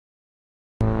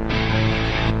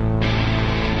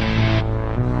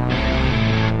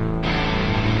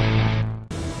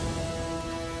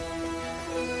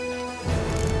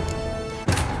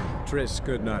Triss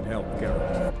could not help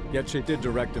Geralt, yet she did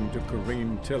direct him to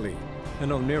Kareem Tilly, an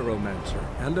Oniromancer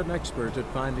and an expert at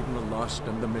finding the lost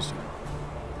and the missing.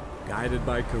 Guided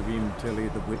by Kareem Tilly,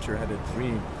 the Witcher had a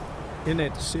dream. In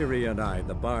it, Ciri and I,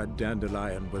 the bard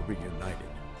Dandelion, were reunited.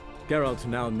 Geralt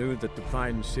now knew that to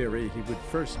find Ciri, he would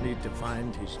first need to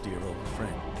find his dear old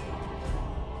friend.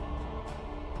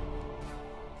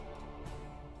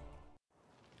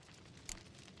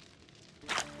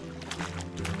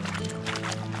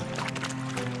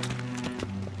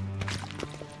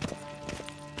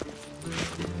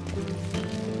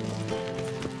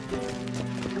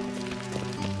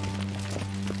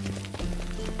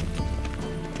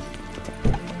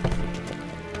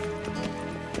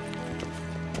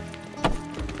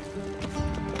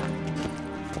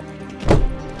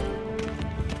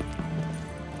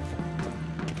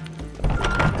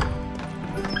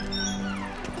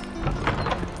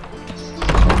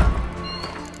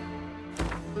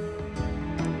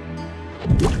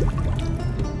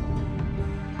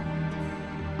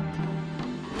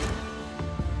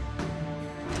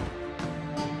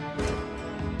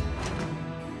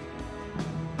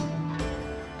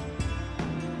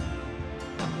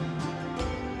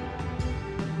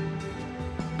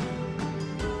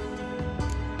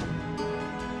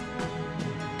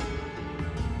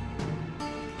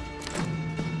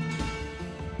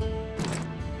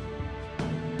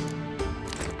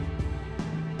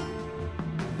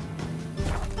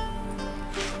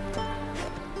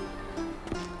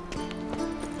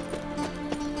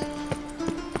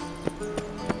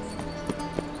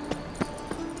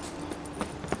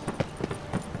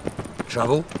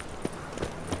 Trouble?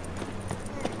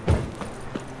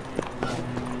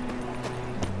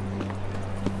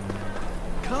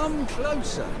 Come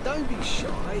closer, don't be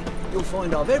shy. You'll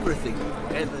find I've everything you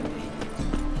ever need.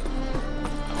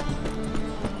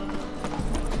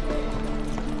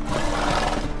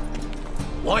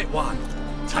 White one,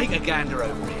 take a gander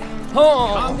over here.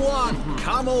 Oh. Come one,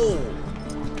 come all.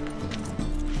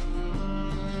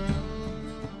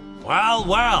 Well,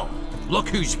 well, look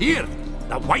who's here.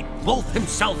 The White Wolf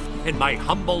himself in my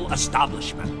humble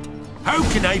establishment. How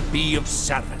can I be of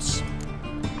service?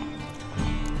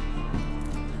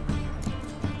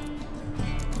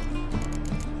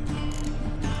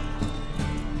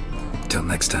 Till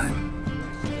next time.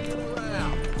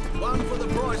 One for the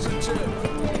price of two.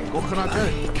 What can I do?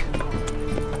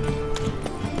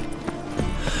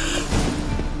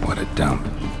 What a dump.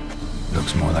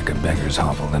 Looks more like a beggar's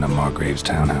hovel than a Margrave's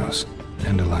townhouse.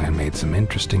 Dandelion made some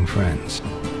interesting friends.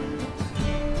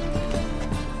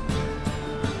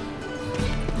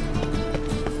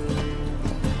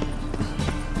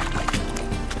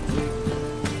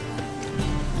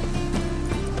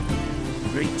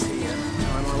 Great tea.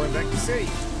 Time I went back to sea.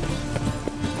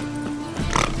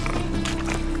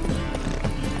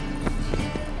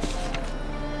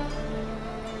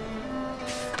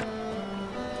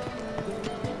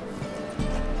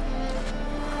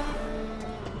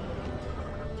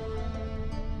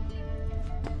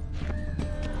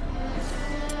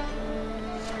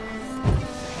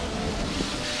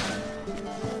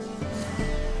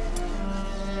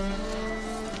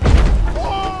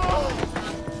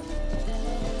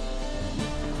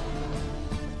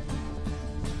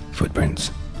 Footprints.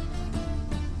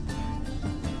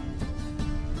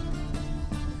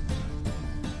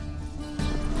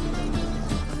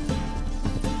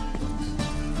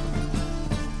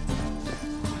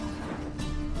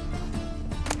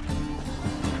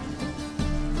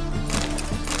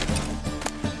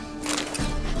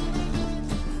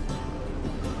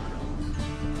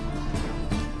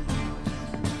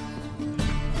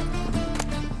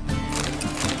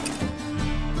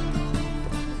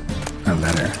 A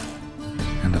letter.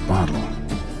 And a bottle.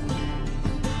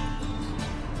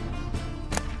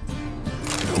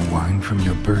 The wine from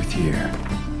your birth year.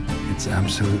 It's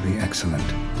absolutely excellent.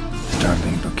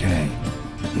 Startling bouquet.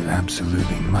 You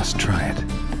absolutely must try it.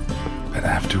 But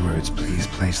afterwards, please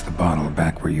place the bottle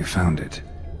back where you found it.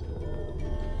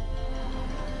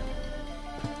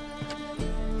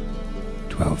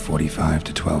 (12:45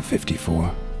 to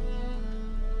 12:54).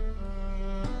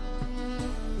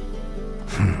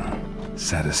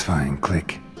 Satisfying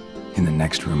click. In the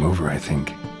next room over, I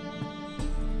think.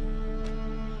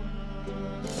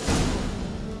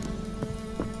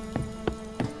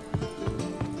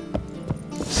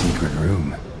 Secret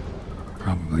room.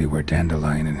 Probably where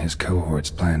Dandelion and his cohorts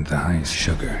planned the heist.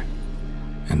 Sugar.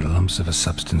 And lumps of a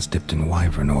substance dipped in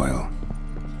wyvern oil.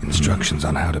 Instructions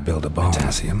on how to build a bomb.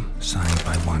 Potassium, signed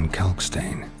by one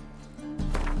Kalkstain.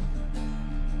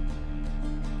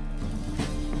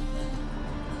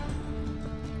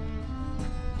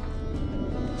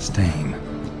 Stain.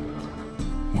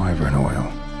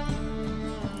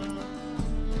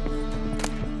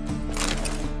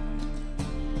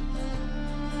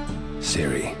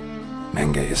 Ciri,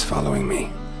 Menge is following me.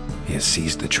 He has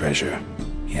seized the treasure.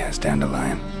 He has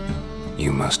Dandelion.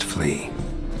 You must flee.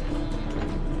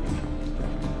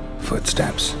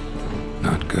 Footsteps.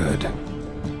 Not good.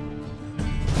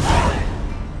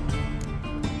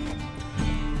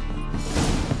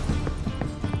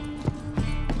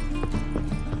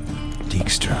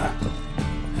 Dijkstra.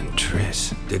 And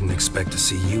Triss. Didn't expect to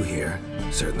see you here.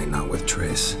 Certainly not with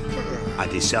Triss. I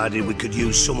decided we could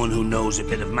use someone who knows a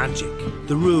bit of magic.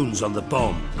 The runes on the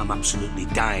bomb, I'm absolutely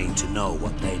dying to know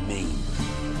what they mean.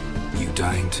 You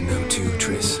dying to know too,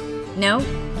 Triss? No,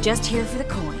 just here for the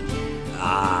coin.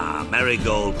 Ah,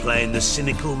 Marigold playing the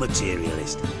cynical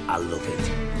materialist. I love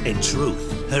it. In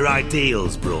truth, her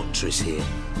ideals brought Triss here.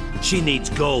 She needs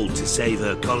gold to save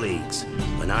her colleagues.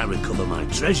 When I recover my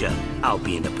treasure, I'll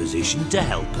be in a position to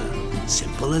help her.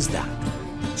 Simple as that.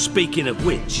 Speaking of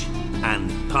which,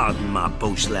 and pardon my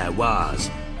Beauclervoise,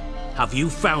 have you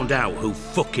found out who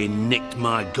fucking nicked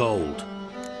my gold?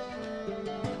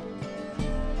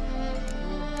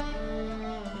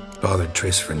 Bothered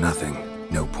Triss for nothing.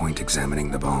 No point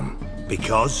examining the bomb.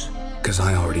 Because? 'Cause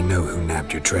I already know who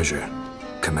nabbed your treasure.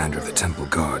 Commander of the Temple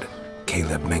Guard,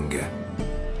 Caleb Menge.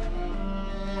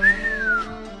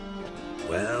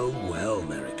 Well, well,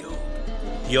 Marigold.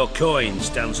 Your coin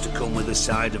stands to come with a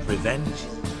side of revenge.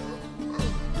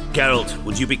 Geralt,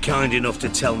 would you be kind enough to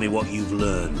tell me what you've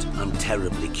learned? I'm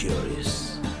terribly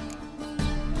curious.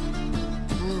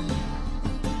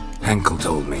 Henkel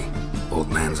told me. Old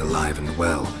man's alive and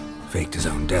well. Faked his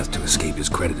own death to escape his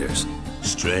creditors.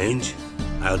 Strange.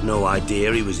 I had no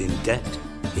idea he was in debt.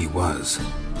 He was.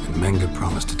 And Menge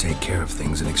promised to take care of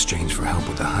things in exchange for help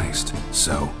with the heist.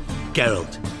 So...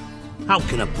 Geralt, how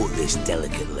can I put this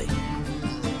delicately?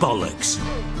 Bollocks.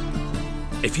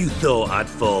 If you thought I'd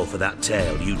fall for that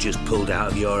tale you just pulled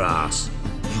out of your arse,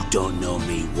 you don't know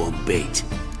me one bit.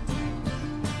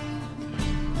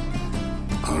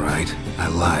 Alright, I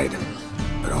lied.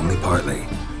 But only partly.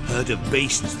 Heard of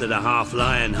beasts that are half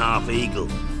lion, half eagle.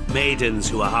 Maidens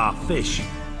who are half fish.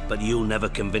 But you'll never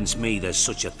convince me there's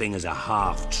such a thing as a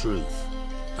half-truth.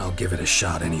 I'll give it a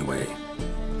shot anyway.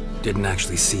 Didn't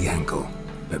actually see Henkel,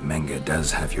 but Menge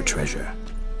does have your treasure.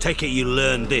 Take it you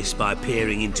learned this by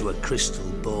peering into a crystal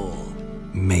ball.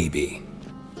 Maybe.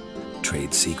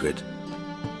 Trade secret.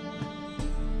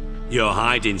 You're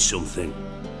hiding something.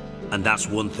 And that's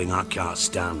one thing I can't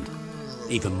stand.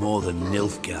 Even more than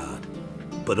Nilfgaard.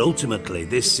 But ultimately,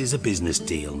 this is a business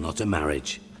deal, not a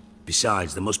marriage.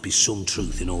 Besides, there must be some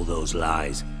truth in all those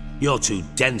lies. You're too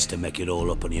dense to make it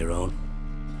all up on your own.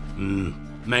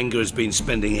 Menge has been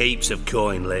spending heaps of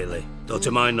coin lately. Though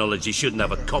to my knowledge, he shouldn't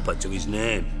have a copper to his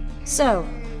name. So,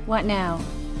 what now?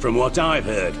 From what I've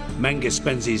heard, Menge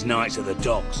spends his nights at the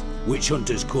docks, witch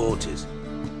hunters' quarters.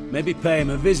 Maybe pay him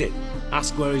a visit.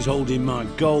 Ask where he's holding my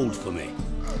gold for me.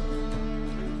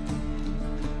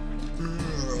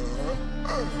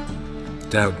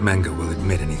 Doubt Menge will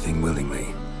admit anything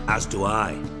willingly. As do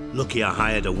I. Lucky I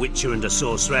hired a witcher and a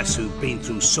sorceress who've been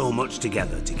through so much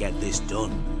together to get this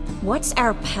done. What's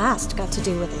our past got to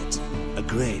do with it? A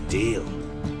great deal.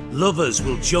 Lovers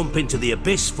will jump into the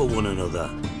abyss for one another.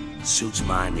 Suits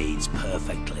my needs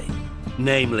perfectly.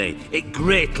 Namely, it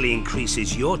greatly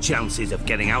increases your chances of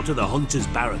getting out of the hunter's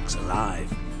barracks alive.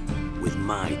 With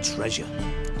my treasure.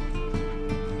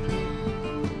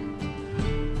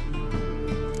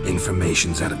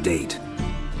 Information's out of date.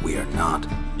 We are not.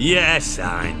 Yes,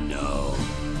 I know.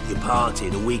 You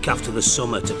parted a week after the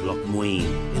summit of Loch Muin,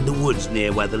 in the woods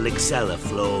near where the Lixella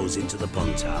flows into the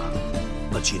Pontar.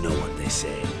 But you know what they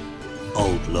say.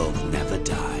 Old love never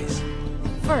dies.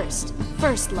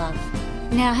 First love.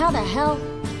 Now how the hell?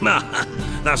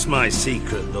 That's my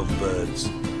secret, lovebirds.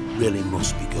 Really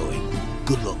must be going.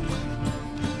 Good luck.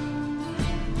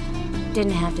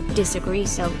 Didn't have to disagree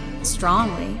so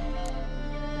strongly.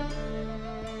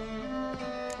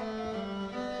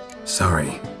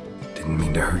 Sorry. Didn't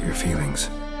mean to hurt your feelings.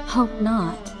 Hope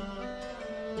not.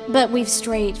 But we've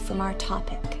strayed from our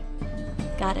topic.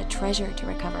 Got a treasure to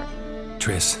recover.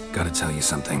 Triss, gotta tell you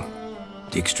something.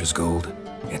 Dijkstra's gold,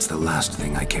 it's the last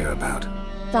thing I care about.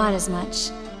 Thought as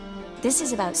much. This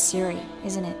is about Ciri,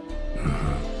 isn't it?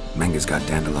 Menge's got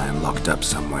Dandelion locked up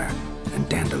somewhere, and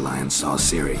Dandelion saw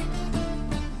Ciri.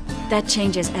 That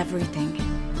changes everything.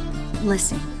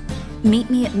 Listen, meet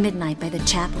me at midnight by the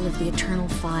Chapel of the Eternal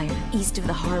Fire, east of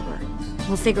the harbor.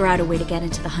 We'll figure out a way to get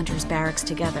into the Hunter's Barracks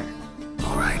together.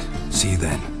 All right, see you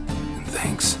then, and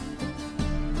thanks.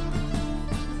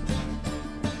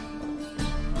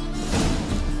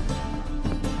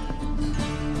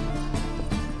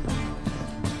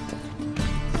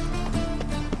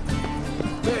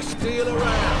 Best deal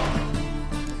around.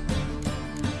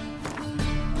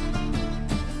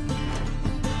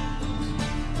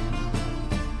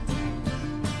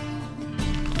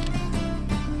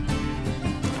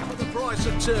 price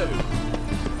of two.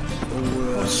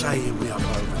 What say we up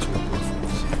over to a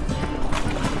brothels?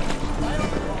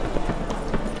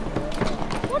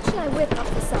 What shall I whip up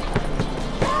for supper?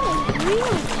 That ain't real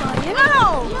fire.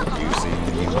 Ow! You seen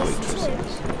the new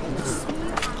waitresses?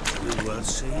 Good worth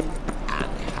seeing.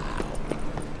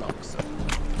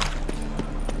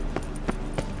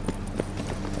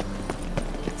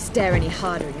 Stare any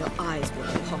harder and your eyes will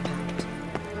pop out.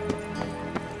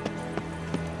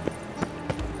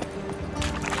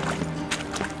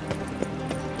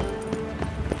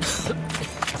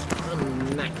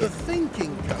 The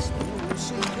thinking customer will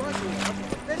see right we have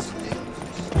the best deals.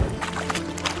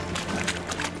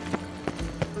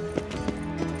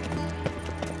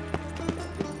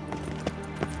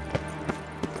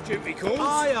 Duty calls?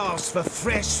 I asked for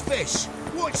fresh fish.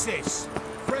 What's this?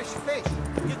 Fresh fish.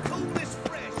 You call this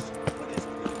fresh?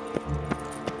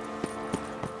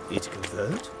 It's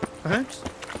convert, perhaps?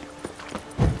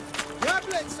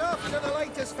 Goblets up to the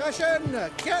latest fashion.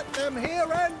 Get them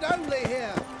here and only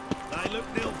here. They look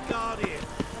Nilfgaardian.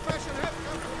 The fashion have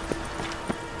come.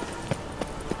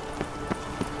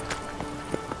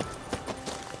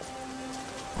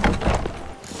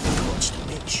 Watch to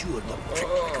make sure the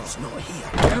trick's not here.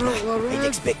 I'd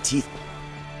expect teeth.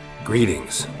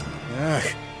 Greetings. Ah,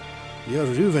 you're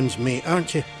Reuven's mate,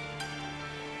 aren't you?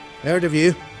 Heard of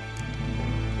you?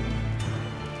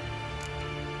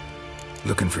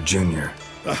 Looking for Junior.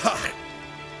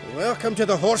 Welcome to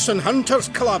the Horse and Hunters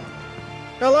Club.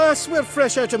 Alas, we're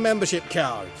fresh out of membership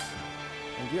cards.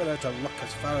 And you're out of luck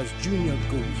as far as Junior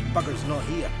goes. Bugger's not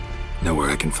here. Know where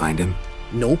I can find him?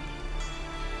 No.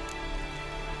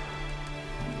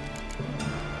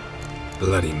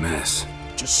 Bloody mess.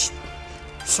 Just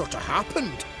sort of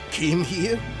happened. Came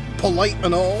here, polite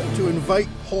and all, to invite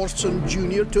Horson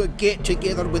Junior to a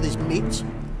get-together with his mates.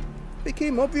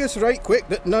 Became obvious right quick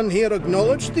that none here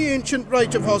acknowledged the ancient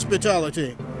right of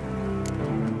hospitality.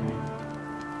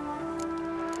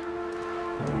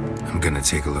 I'm gonna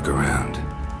take a look around.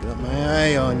 Got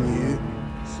my eye on you.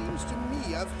 Seems to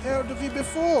me I've heard of you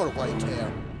before,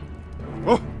 Whitehair.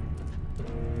 Oh!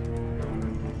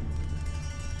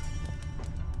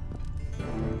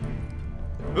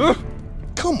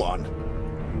 Come on!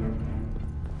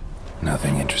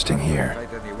 Nothing interesting here.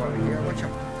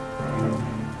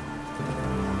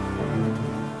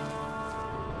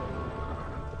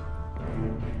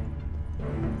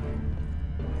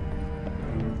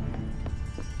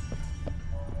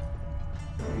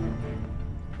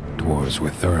 Dwarves were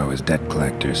thorough as debt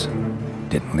collectors.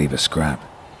 Didn't leave a scrap.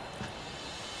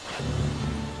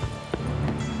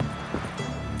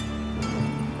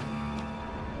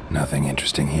 Nothing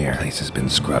interesting here. Place has been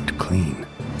scrubbed clean.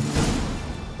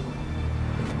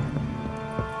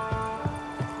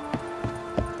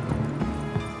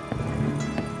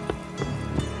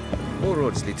 All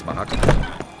roads lead to my hut.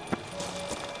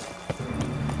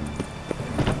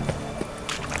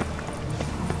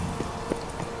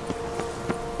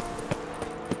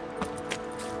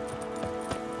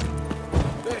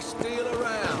 Best deal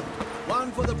around.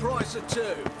 One for the price of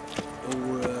two.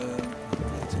 Or,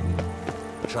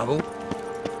 Trouble?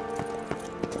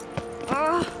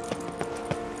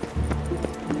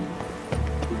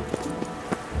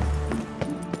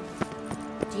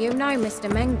 Do you know Mr.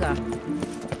 Menga?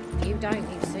 If you don't,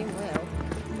 you soon will.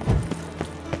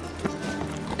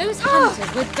 Those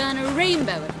hunters would burn a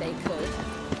rainbow if they could.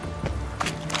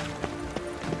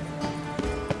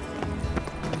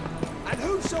 and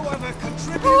whosoever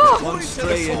contributes One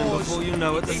stray in, and before you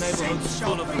know it, the neighborhood's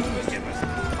full of them.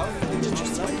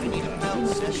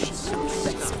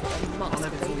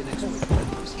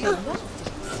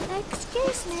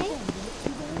 Excuse me.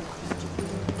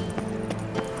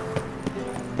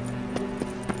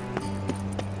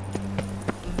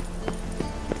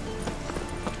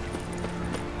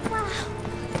 Wow.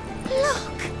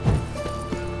 Look.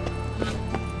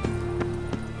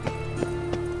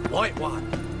 White one,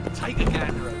 take a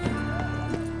gander at it.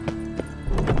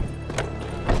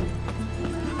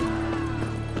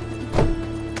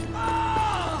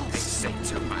 This said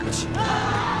too much.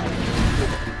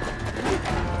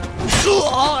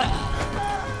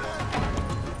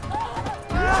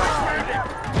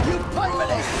 You pay for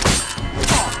this!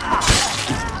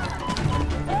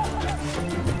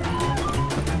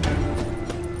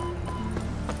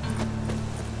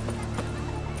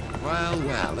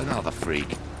 Well, another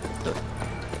freak.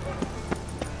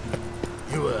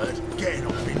 You heard? Getting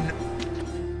off in...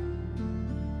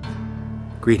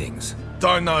 Greetings.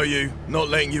 Don't know you, not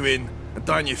letting you in, and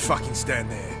don't you fucking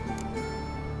stand there.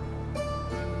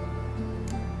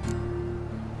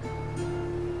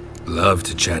 Love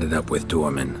to chat it up with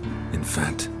doormen. In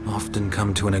fact, often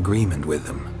come to an agreement with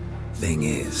them. Thing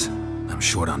is, I'm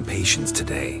short on patience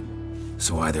today.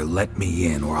 So either let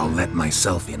me in or I'll let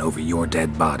myself in over your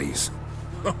dead bodies.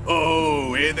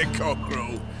 Oh, hear the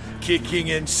cockerel.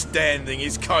 Kicking and standing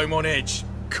his comb on edge.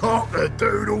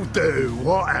 Cock-a-doodle-doo,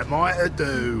 what am I to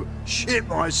do? Shit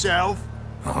myself?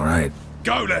 All right.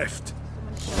 Go left!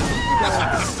 Take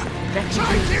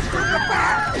it from the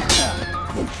back!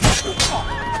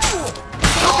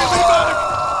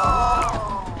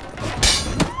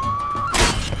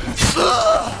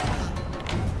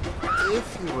 If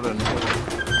you were an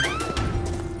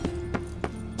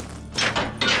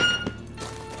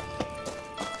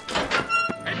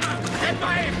Head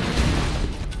by him!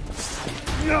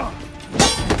 No!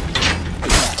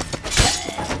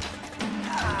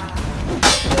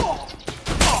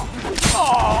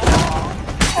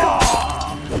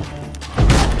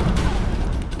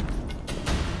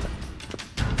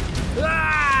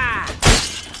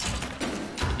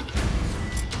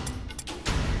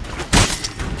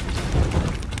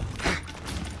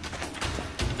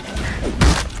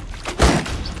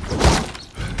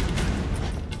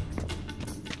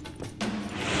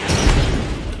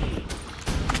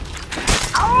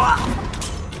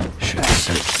 Should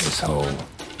search this hole.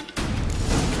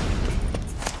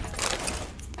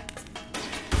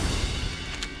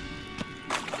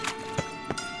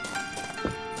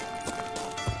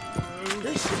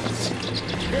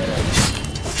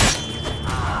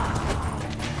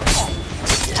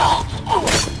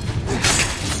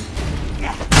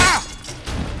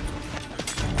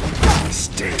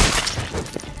 Stay.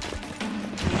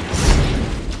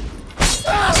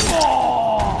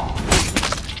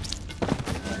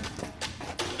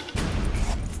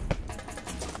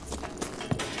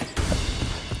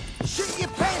 Shit your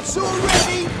pants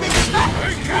already, big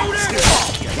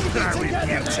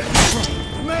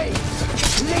Me!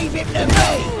 Leave it to me!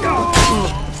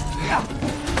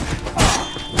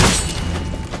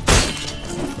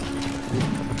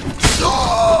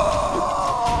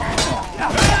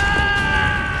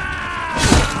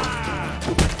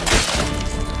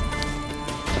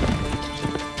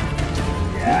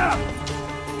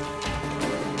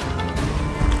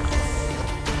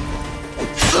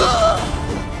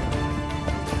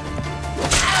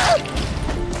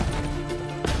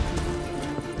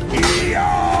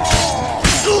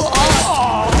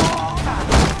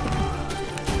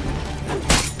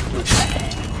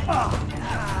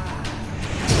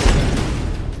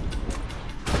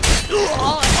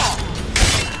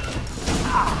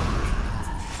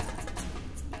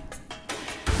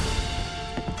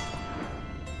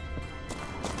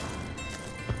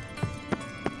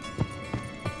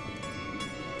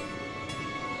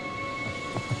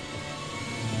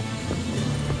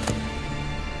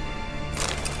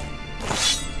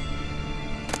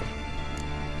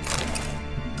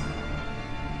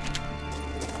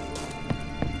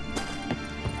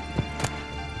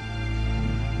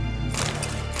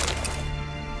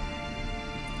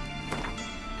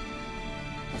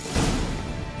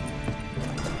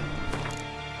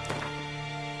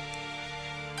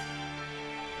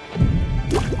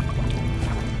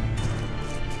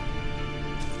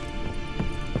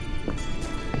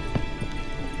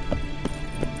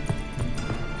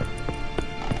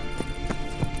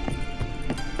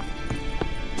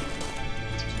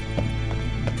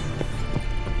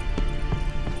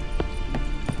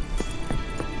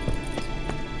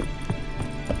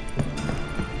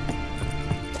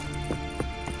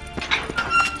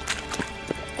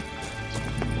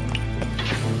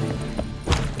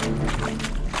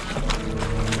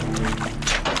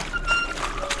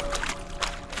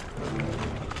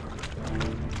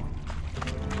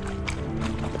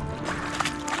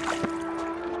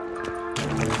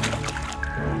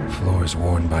 Floors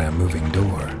worn by a moving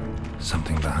door.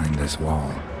 Something behind this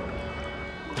wall.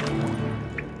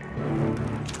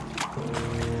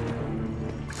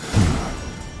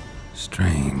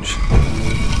 Strange.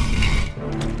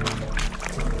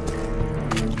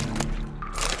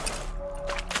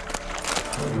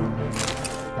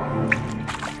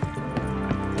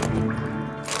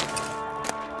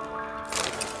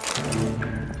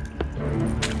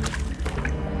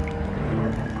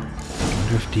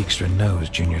 Dijkstra knows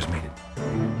Junior's made it.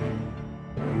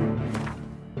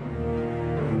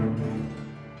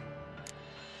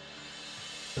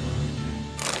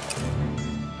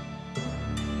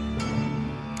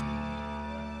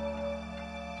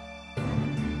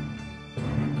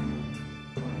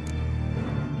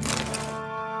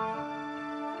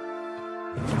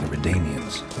 The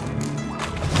Redanians.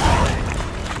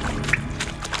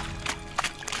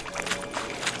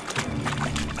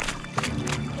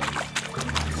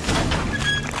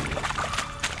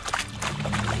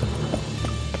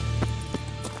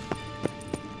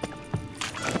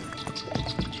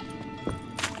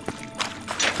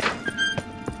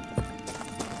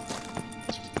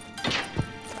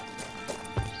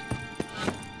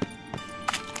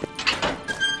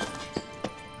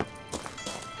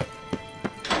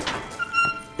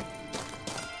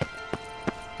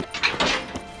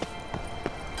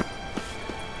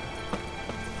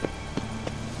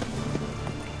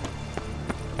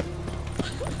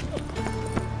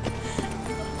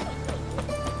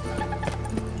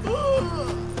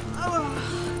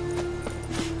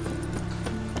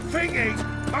 is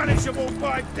punishable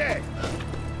by death.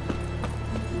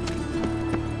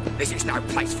 This is no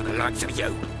place for the likes of you.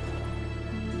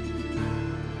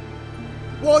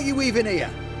 Why are you even here?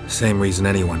 Same reason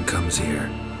anyone comes here.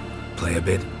 Play a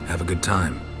bit, have a good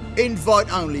time.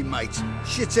 Invite only, mate.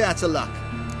 Shit's out of luck.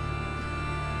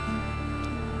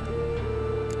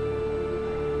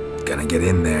 Gonna get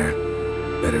in there.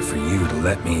 Better for you to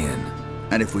let me in.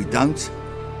 And if we don't,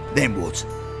 then what?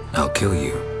 I'll kill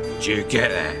you. Did you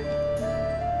get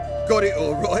that? Got it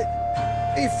all right.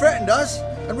 He threatened us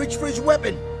and reached for his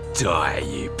weapon. Die,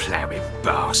 you ploughing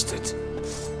bastard.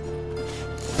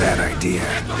 Bad idea.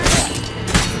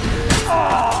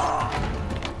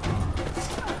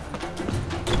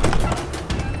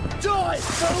 Die,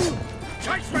 fool!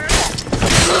 Chase me!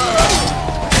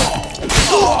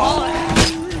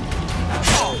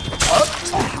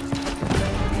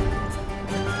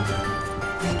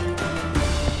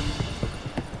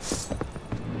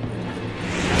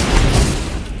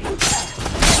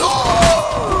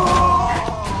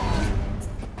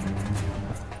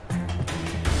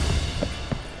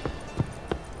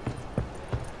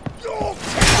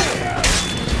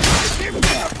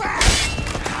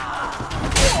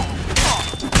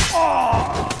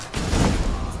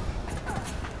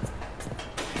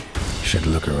 Should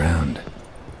look around.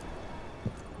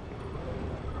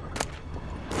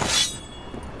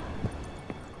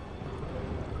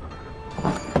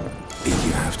 Beat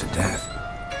you half to death.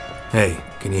 Hey,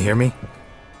 can you hear me?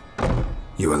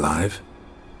 You alive?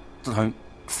 Don't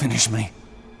finish me.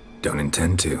 Don't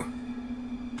intend to.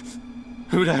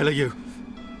 Who the hell are you?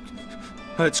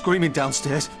 Heard screaming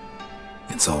downstairs.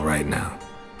 It's all right now.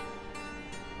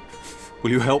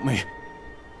 Will you help me?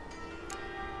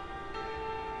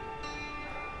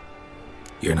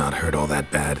 You're not hurt all that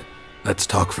bad. Let's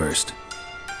talk first.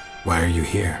 Why are you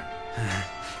here?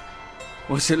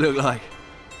 What's it look like?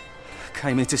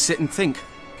 Came here to sit and think.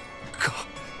 God.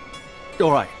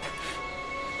 All right.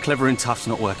 Clever and tough's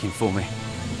not working for me.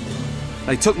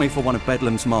 They took me for one of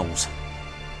Bedlam's moles.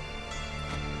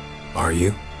 Are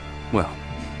you? Well,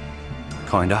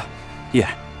 kinda.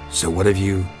 Yeah. So what have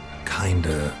you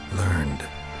kinda learned?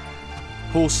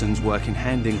 Horson's working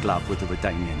hand in glove with the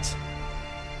Redanians.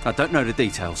 I don't know the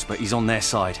details, but he's on their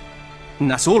side.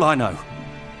 And that's all I know.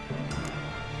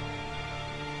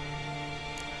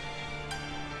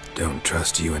 Don't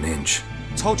trust you an inch.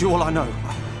 Told you all I know.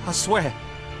 I swear.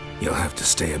 You'll have to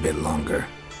stay a bit longer.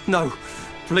 No,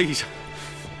 please.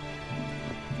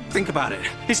 Think about it.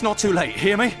 It's not too late,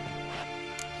 hear me?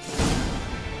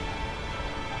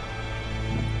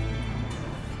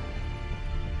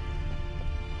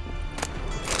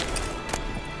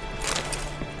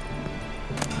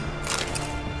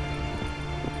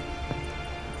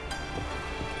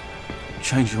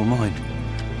 Change your mind.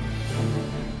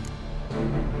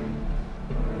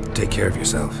 Take care of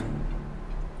yourself.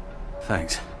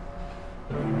 Thanks.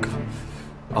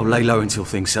 I'll lay low until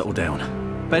things settle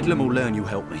down. Bedlam will learn you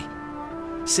helped me.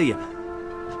 See ya.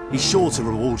 He's sure to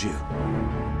reward you.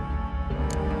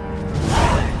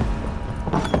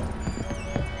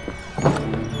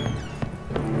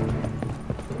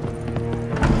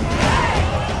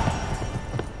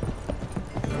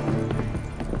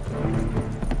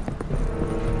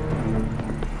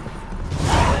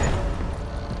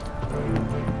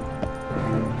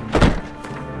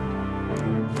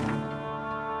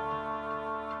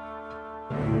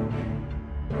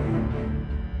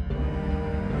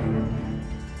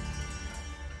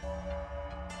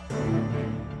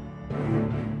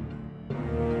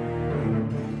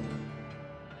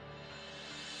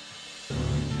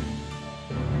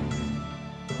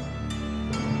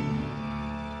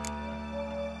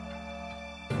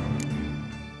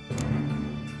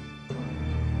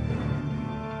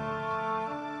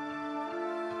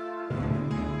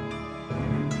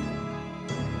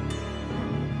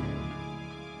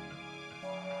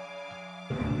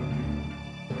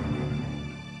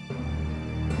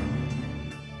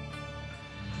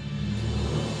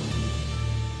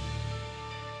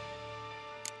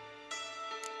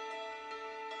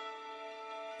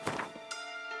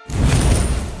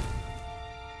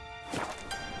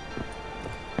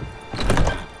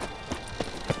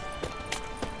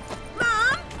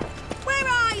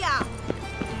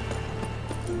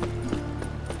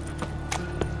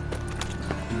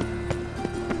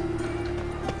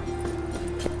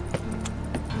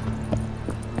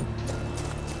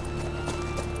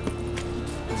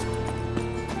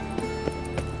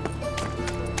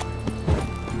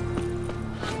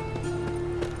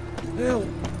 Help!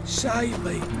 Save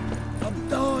me! I'm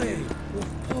dying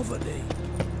of poverty.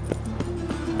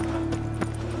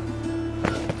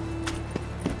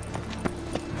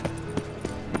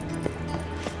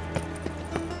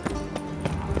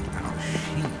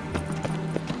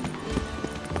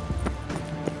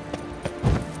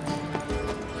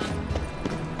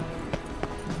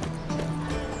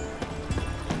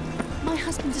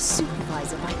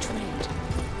 supervisor by trade.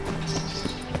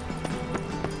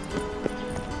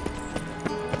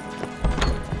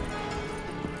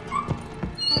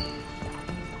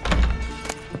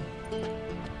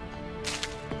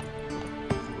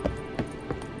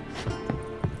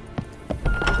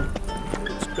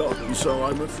 So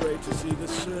I'm afraid to see the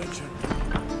surgeon.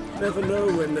 Never know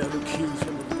when they'll accuse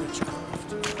him of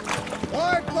witchcraft.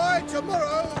 Why buy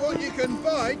tomorrow what you can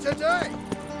buy today?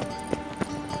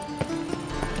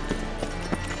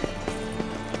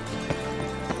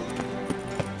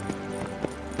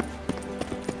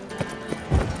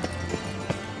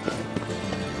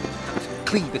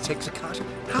 Cleaver takes a cut.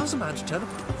 How's a man to turn a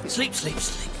profit? Sleep, sleep,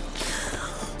 sleep.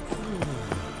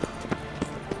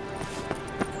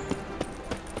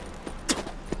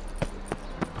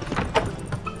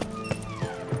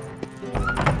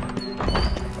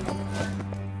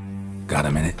 Got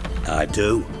a minute? I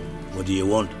do. What do you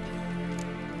want?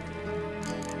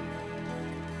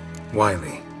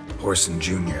 Wiley, Orson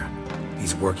Jr.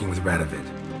 He's working with Radovid.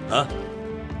 Huh?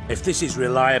 If this is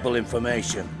reliable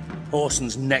information,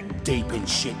 Orson's neck deep in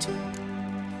shit.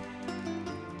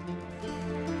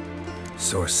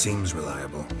 Source seems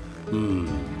reliable.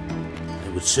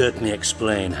 It would certainly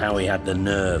explain how he had the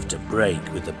nerve to break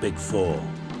with the Big Four.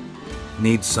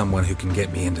 Need someone who can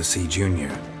get me in to see Jr.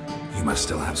 You must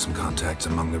still have some contacts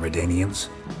among the Redanians?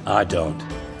 I don't,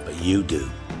 but you do.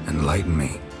 Enlighten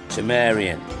me.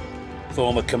 Temerian,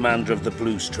 former commander of the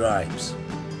Blue Stripes.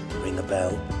 Ring a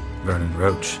bell? Vernon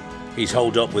Roach. He's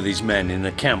holed up with his men in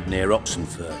a camp near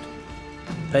Oxenford.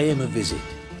 Pay him a visit.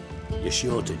 You're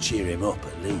sure to cheer him up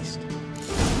at least.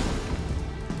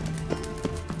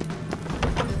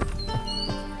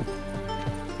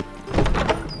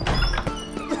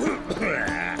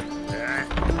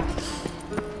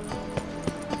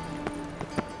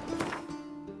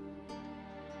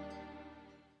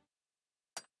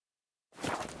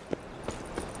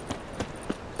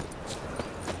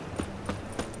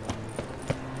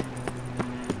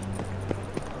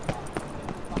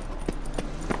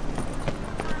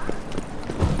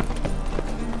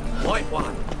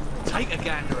 Take a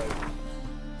gander over.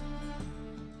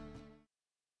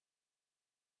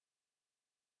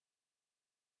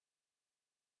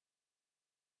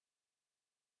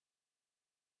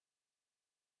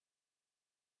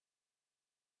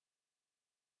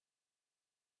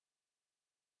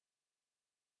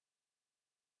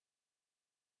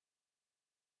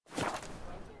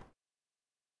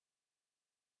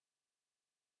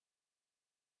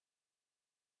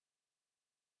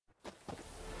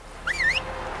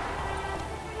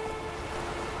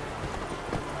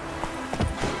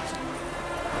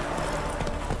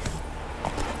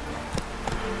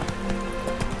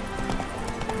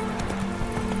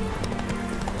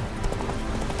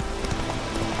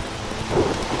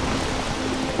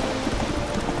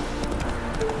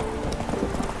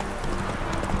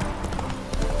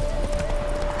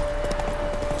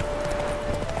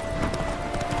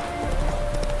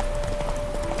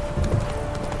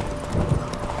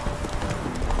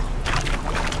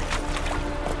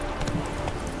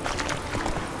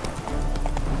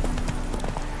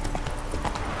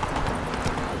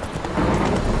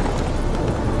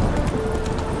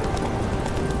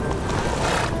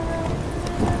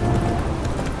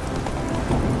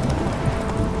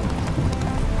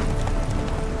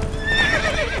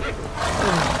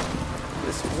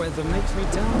 Weather makes me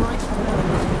downright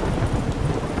mad.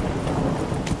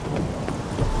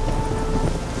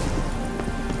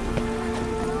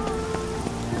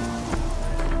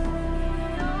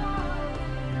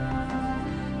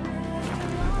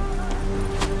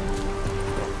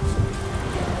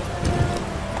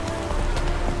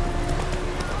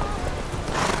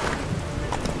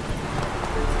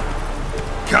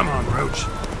 Come on, Roach.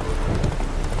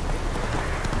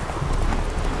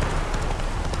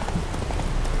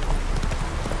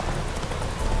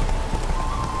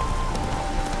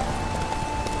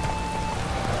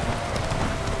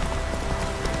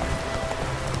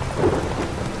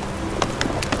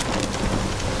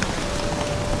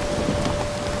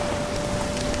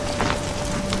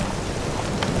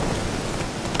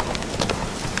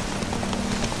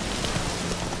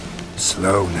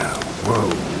 Slow now. Whoa.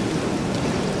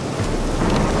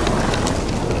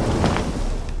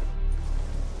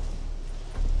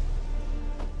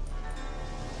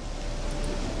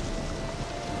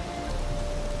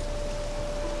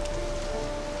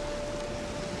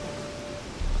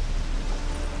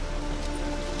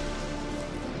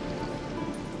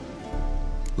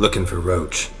 Looking for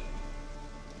Roach.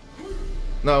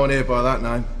 No one here by that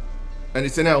name.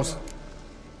 Anything else?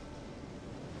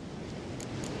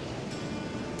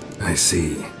 I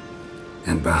see.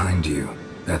 And behind you,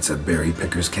 that's a berry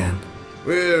picker's camp?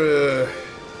 We're,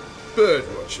 bird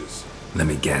watchers. Let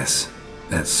me guess.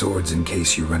 That sword's in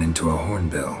case you run into a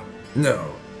hornbill.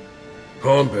 No.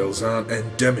 Hornbills aren't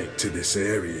endemic to this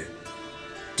area.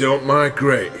 Don't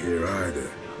migrate here either.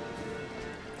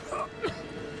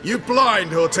 You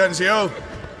blind, Hortensio?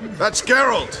 That's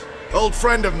Geralt, old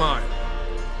friend of mine.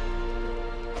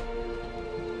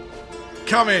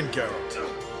 Come in, Geralt.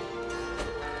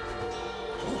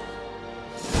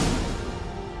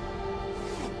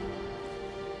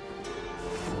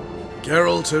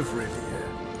 Geralt of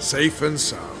Rivia, safe and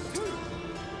sound.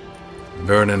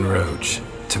 Vernon Roach,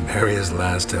 Temeria's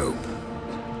last hope.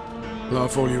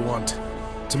 Laugh all you want.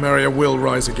 Temeria will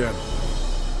rise again.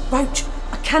 Roach,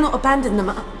 I cannot abandon them.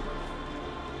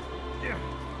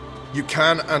 You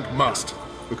can and must,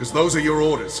 because those are your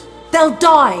orders. They'll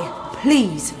die,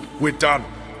 please. We're done.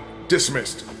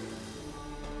 Dismissed.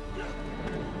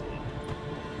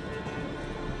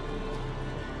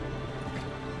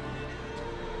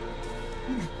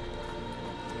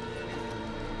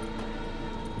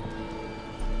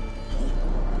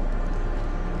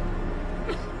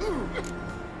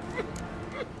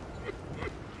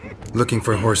 Looking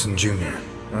for Horson Jr.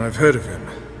 I've heard of him,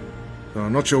 though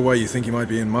I'm not sure why you think he might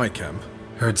be in my camp.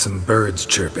 Heard some birds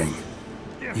chirping.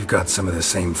 You've got some of the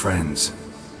same friends.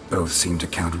 Both seem to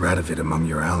count Radovid among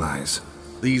your allies.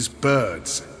 These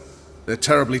birds, they're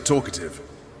terribly talkative.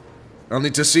 I'll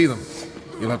need to see them.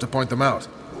 You'll have to point them out.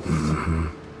 Mm-hmm.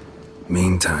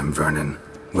 Meantime, Vernon,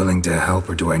 willing to help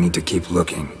or do I need to keep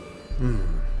looking?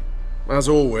 As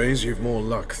always, you've more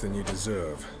luck than you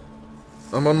deserve.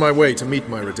 I'm on my way to meet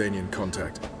my Redanian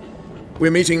contact.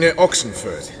 We're meeting near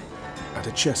Oxenford, at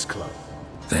a chess club.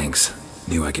 Thanks.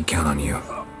 Knew I could count on you.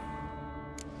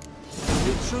 Is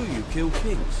it true you killed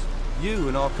kings? You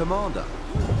and our commander?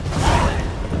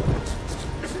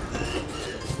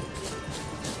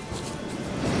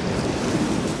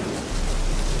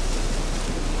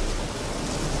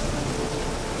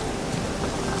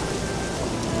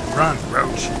 Run,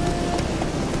 Roach.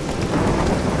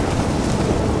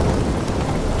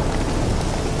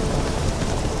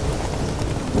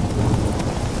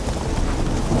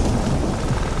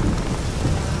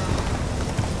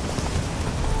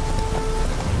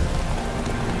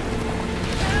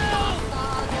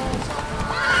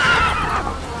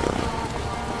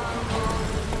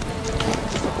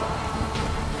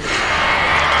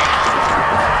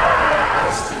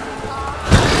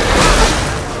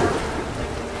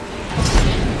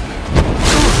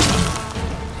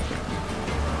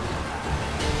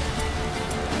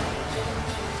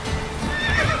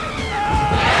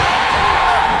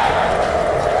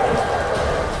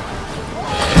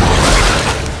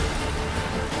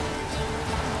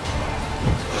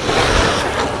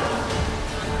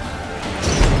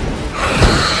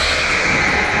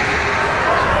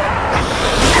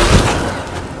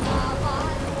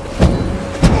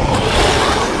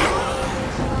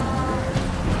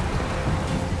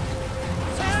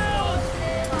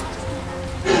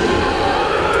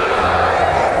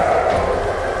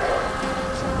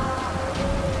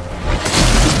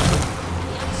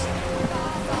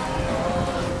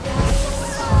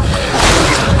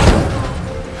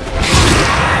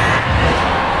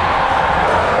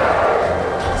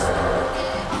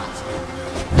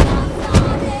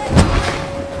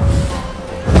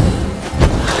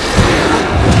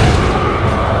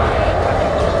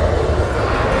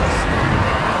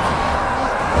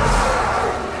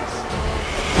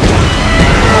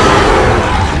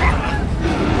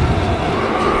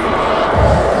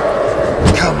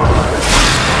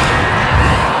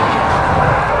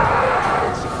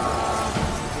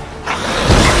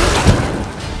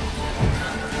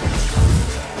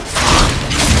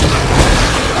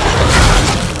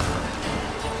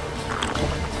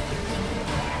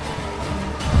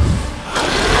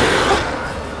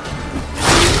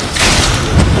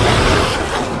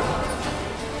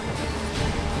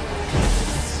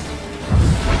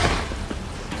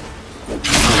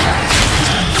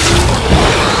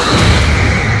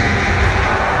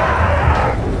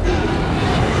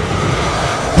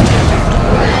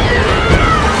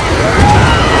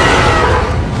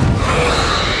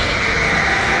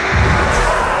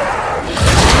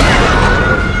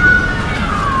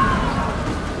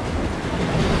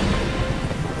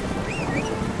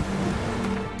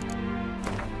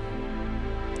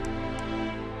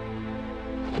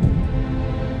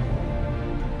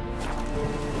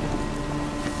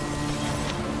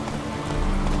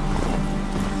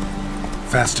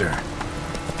 Faster.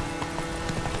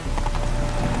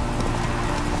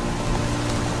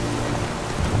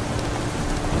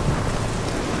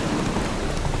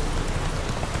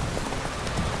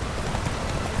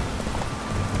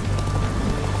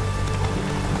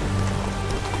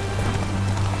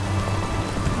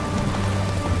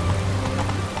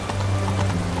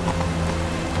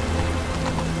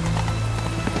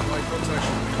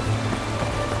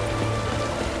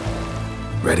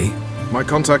 My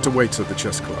contact awaits at the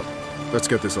chess club. Let's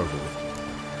get this over with.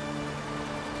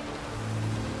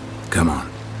 Come on.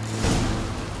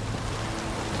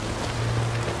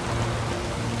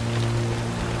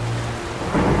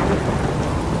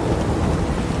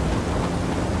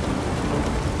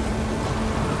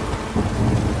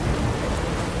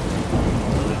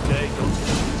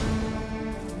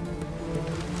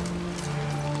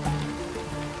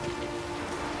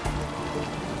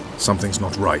 Something's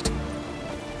not right.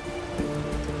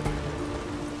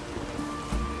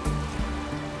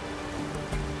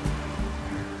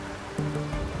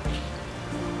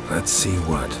 Let's see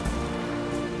what.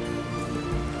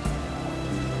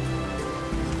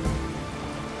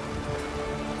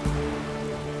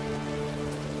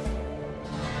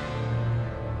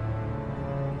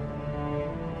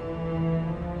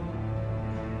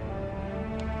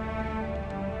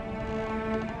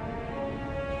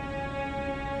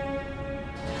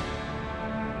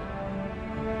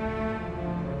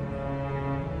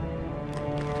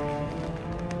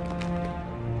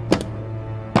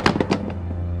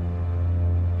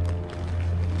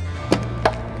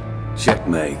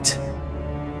 Checkmate.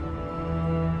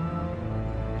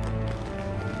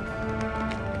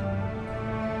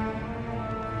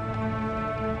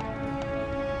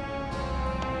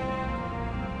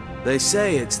 They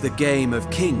say it's the game of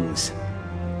kings.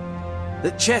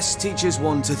 That chess teaches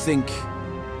one to think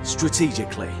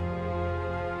strategically.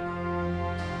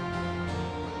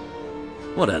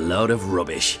 What a load of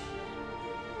rubbish.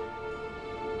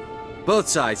 Both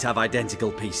sides have identical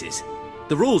pieces.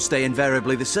 The rules stay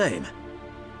invariably the same.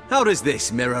 How does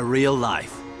this mirror real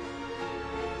life?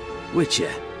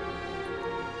 Witcher,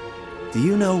 do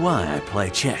you know why I play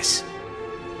chess?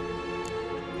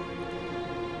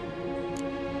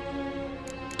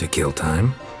 To kill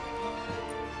time?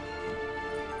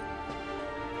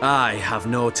 I have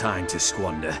no time to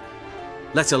squander,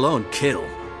 let alone kill.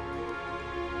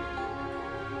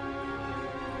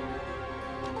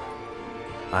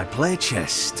 I play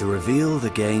chess to reveal the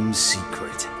game's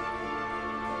secret.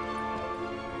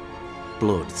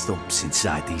 Blood thumps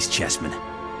inside these chessmen.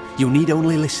 You need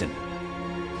only listen,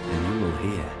 and you will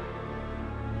hear.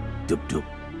 Dub-dub,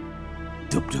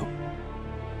 dub-dub,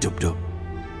 dub-dub.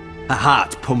 A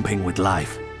heart pumping with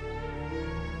life.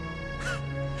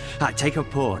 I take a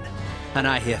pawn, and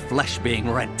I hear flesh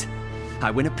being rent.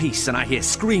 I win a piece, and I hear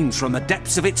screams from the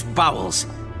depths of its bowels.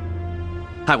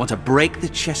 I want to break the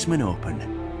chessmen open.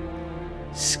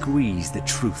 Squeeze the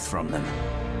truth from them.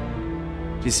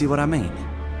 Do you see what I mean?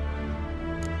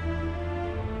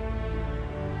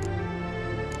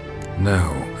 No,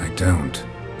 I don't.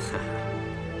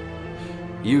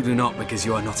 You do not because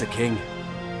you are not a king.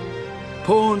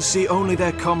 Pawns see only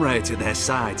their comrades at their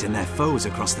sides and their foes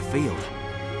across the field.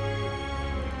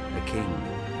 A king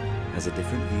has a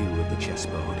different view of the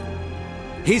chessboard.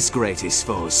 His greatest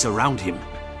foes surround him.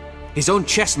 His own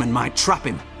chessmen might trap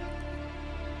him.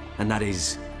 And that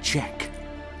is check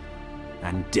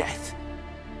and death.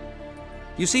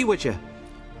 You see, Witcher,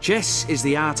 chess is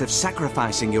the art of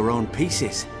sacrificing your own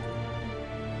pieces.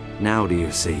 Now do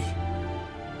you see?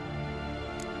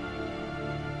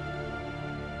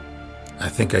 I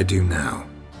think I do now.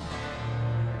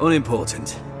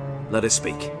 Unimportant. Let us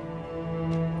speak.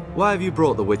 Why have you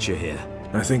brought the Witcher here?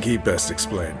 I think he'd best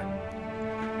explain.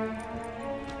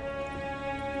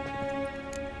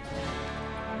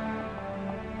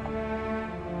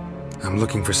 I'm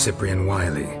looking for Cyprian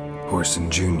Wiley,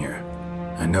 Horson Jr.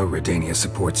 I know Redania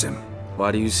supports him.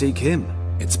 Why do you seek him?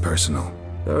 It's personal.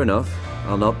 Fair enough.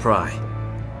 I'll not pry.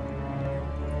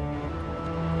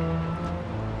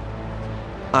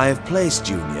 I have placed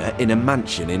Junior in a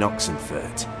mansion in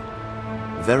Oxenfurt.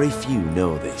 Very few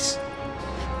know this.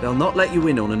 They'll not let you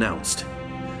in unannounced.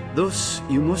 Thus,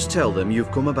 you must tell them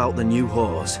you've come about the new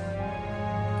whores.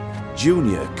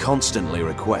 Junior constantly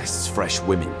requests fresh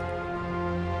women.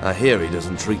 I hear he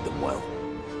doesn't treat them well.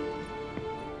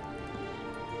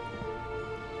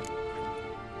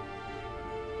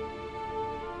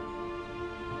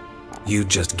 You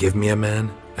just give me a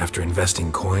man after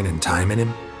investing coin and time in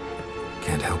him?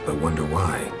 Can't help but wonder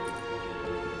why.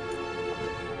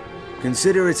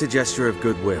 Consider it a gesture of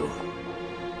goodwill.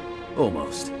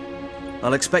 Almost.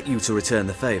 I'll expect you to return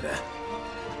the favor.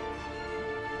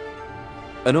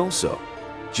 And also,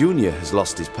 Junior has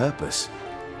lost his purpose.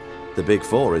 The Big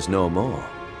Four is no more.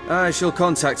 I shall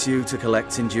contact you to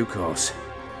collect in due course.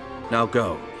 Now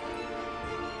go.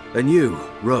 And you,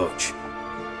 Roach.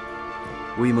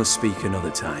 We must speak another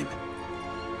time.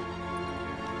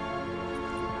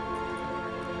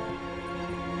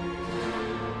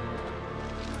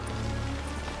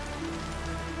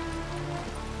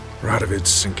 Radovid's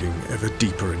sinking ever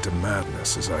deeper into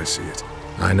madness as I see it.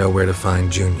 I know where to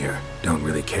find Junior. Don't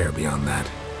really care beyond that.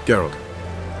 Geralt,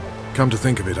 come to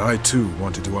think of it, I too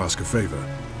wanted to ask a favor.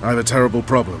 I have a terrible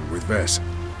problem with Vess.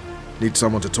 Need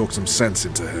someone to talk some sense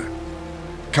into her.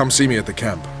 Come see me at the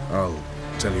camp. I'll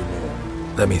tell you more.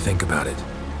 Let me think about it.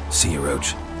 See you,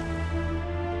 Roach.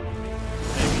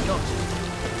 Maybe not.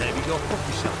 Maybe go fuck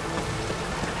yourself.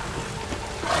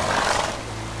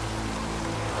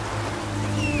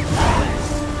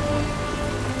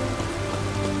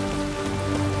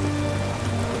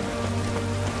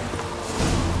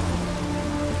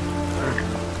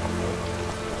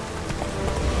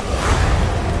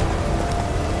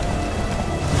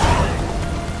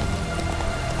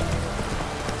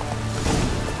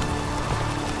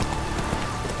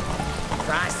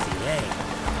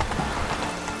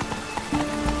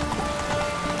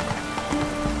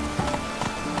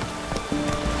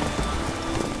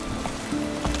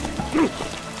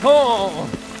 Oh!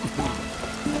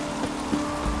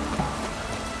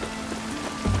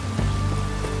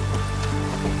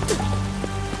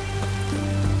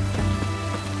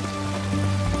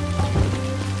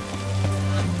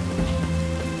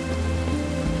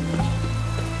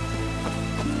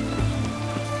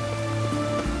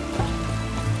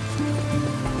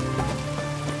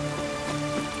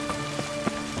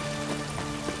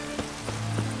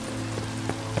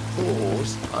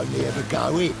 Whores only ever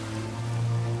go in.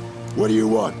 What do you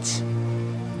want?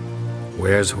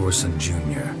 Where's Whoreson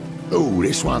Jr.? Oh,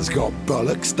 this one's got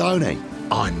bollocks, don't he?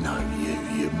 I know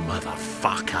you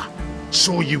motherfucker.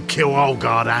 Saw you kill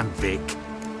Olgard and Vic.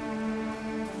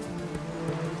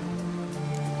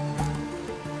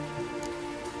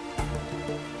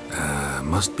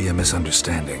 Must be a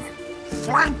misunderstanding.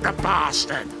 Flank the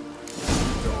bastard!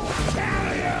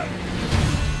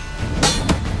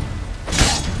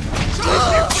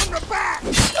 From the back!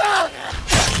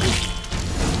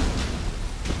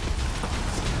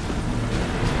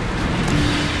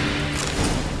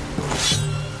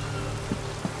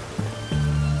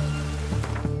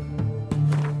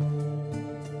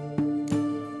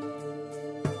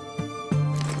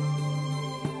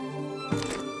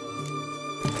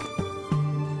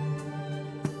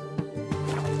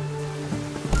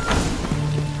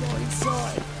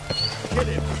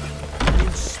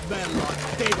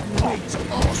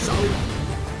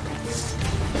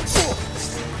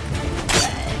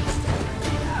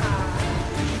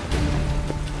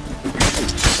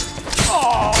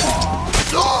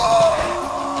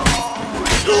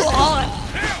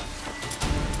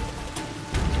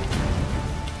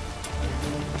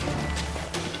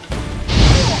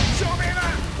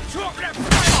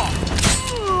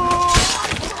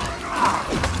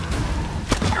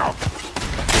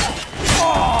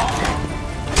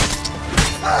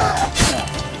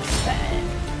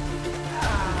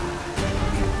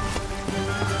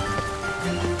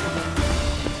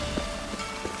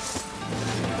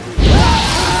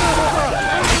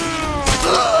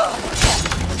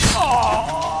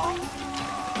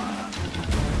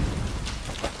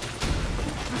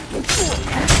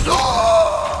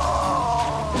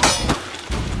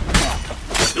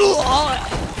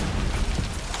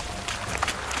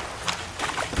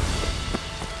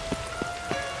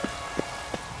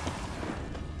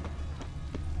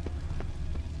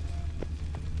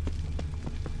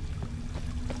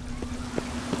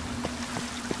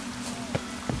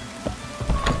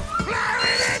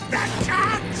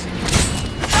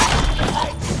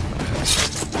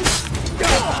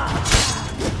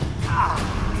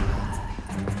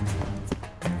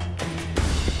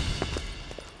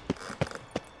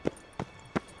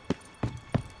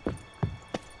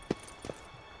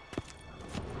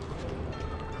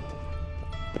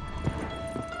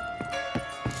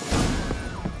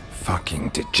 Fucking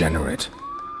degenerate.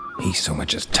 He so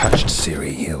much as touched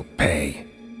Ciri, he'll pay.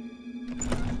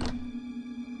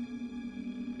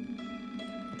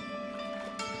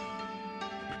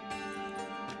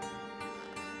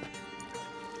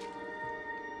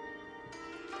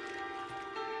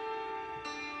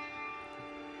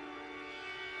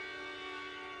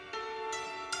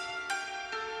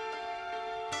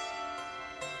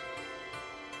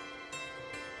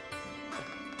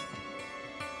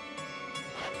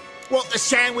 What the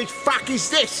sandwich fuck is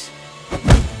this?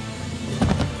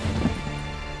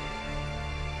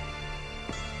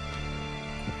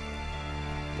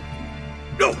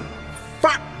 No!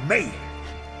 Fuck me!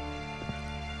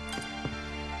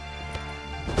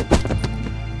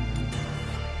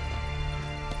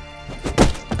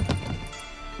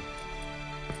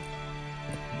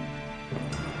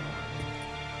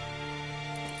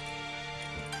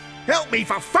 Help me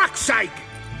for fuck's sake!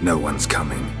 No one's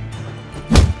coming.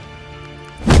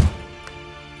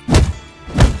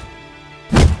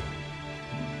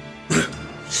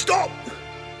 Stop!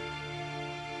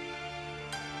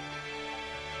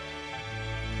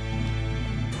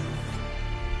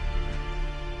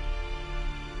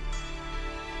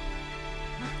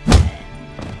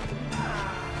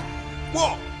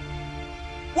 What?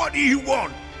 What do you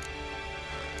want?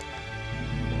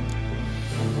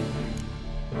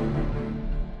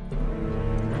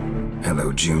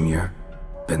 Hello, Junior.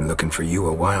 Been looking for you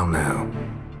a while now.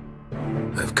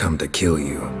 I've come to kill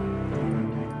you.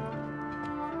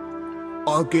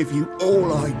 I'll give you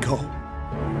all I got.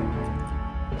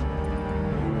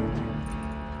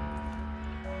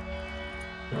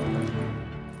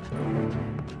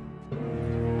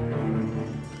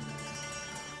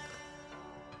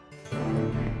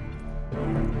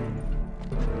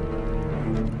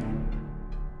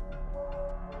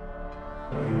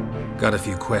 Got a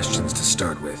few questions to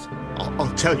start with.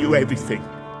 I'll tell you everything.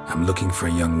 I'm looking for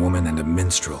a young woman and a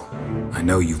minstrel. I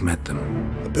know you've met them.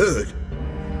 A bird?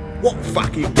 What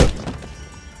fucking...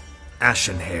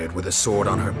 Ashen-haired with a sword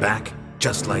on her back,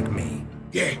 just like me.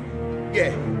 Yeah.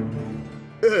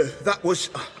 That was...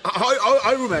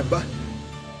 I remember.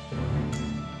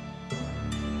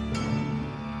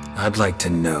 I'd like to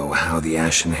know how the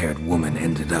ashen-haired woman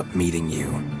ended up meeting you,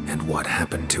 and what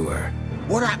happened to her.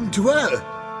 What happened to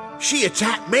her? She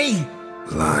attacked me!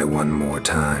 Lie one more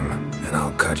time, and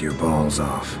I'll cut your balls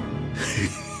off.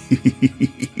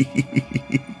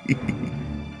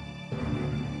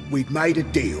 We'd made a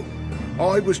deal.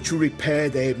 I was to repair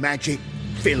their magic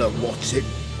villa,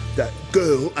 That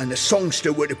girl and the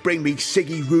songster were to bring me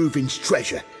Siggy Reuven's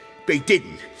treasure. They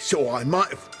didn't, so I might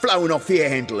have flown off the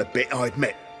handle a bit, I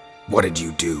admit. What did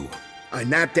you do? I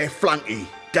nabbed their flunky,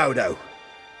 Dodo,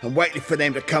 and waited for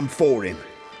them to come for him.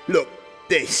 Look,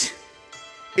 this.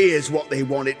 Here's what they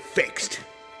wanted fixed.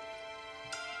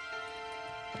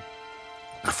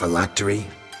 A phylactery?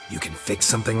 You can fix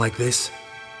something like this?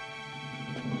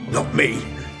 Not me.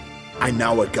 I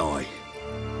know a guy.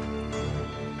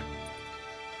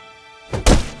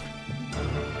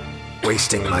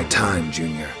 Wasting my time,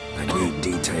 Junior. I need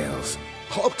details.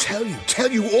 I'll tell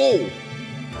you all.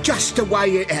 Just the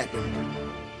way it happened.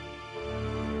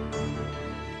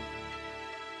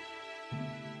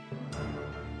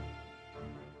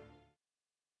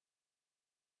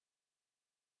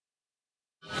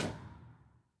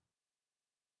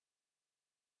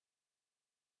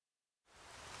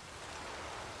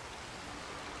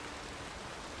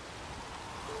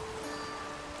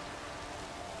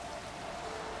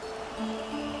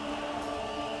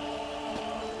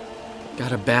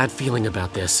 Got a bad feeling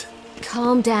about this.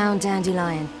 Calm down,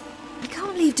 Dandelion. I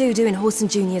can't leave Dudu in Horson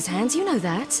Jr.'s hands, you know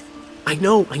that. I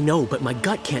know, but my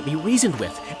gut can't be reasoned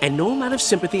with, and no amount of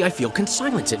sympathy I feel can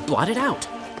silence it, blot it out.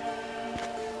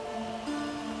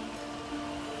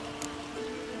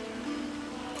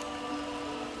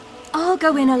 I'll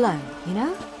go in alone, you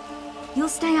know? You'll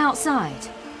stay outside.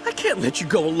 I can't let you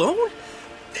go alone.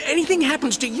 Anything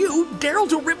happens to you,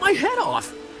 Daryl'll rip my head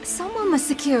off. Someone must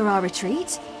secure our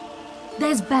retreat.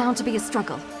 There's bound to be a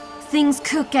struggle. Things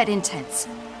could get intense.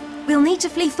 We'll need to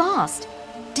flee fast.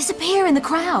 Disappear in the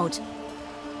crowd.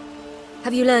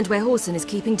 Have you learned where Horson is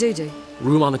keeping Dudu?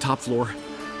 Room on the top floor.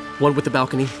 One with the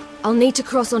balcony. I'll need to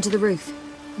cross onto the roof.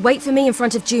 Wait for me in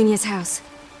front of Junior's house.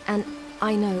 And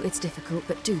I know it's difficult,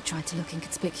 but do try to look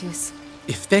inconspicuous.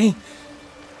 If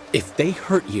they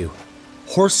hurt you,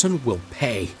 Horson will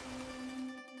pay.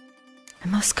 I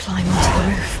must climb onto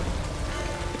the roof.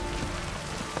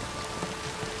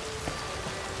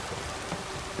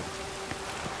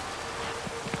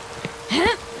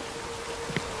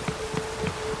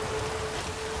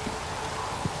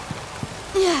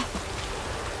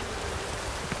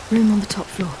 Room on the top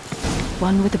floor.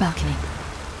 One with the balcony.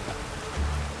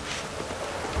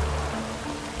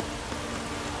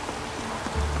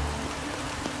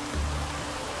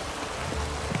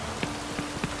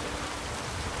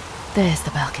 There's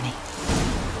the balcony.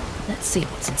 Let's see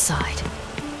what's inside.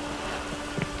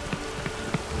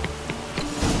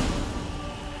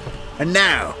 And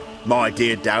now, my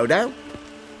dear Dodo,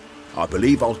 I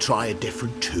believe I'll try a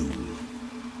different tool.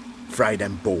 Afraid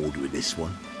I'm bored with this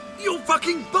one. You're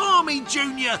fucking balmy,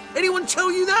 Junior! Anyone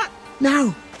tell you that?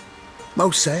 No.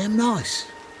 Most say I'm nice.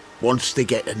 Once they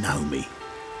get to know me.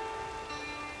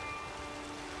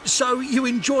 So you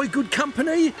enjoy good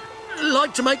company?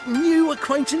 Like to make new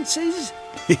acquaintances?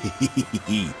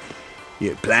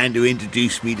 You plan to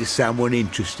introduce me to someone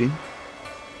interesting?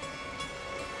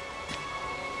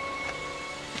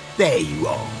 There you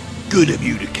are. Good of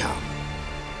you to come.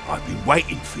 I've been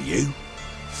waiting for you.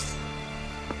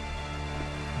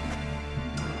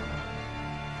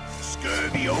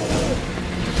 Scurvy all.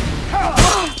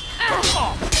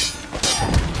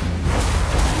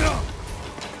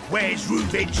 Where's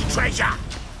Reuben's treasure?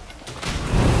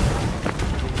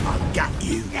 I've got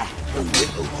you, you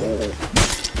little whore.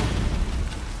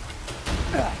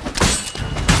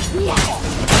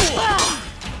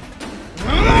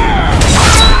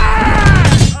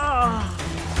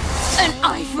 An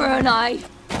eye for an eye.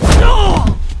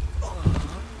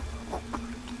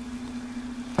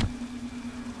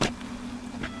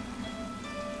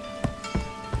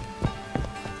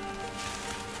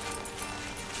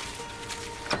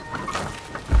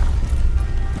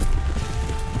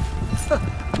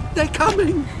 They're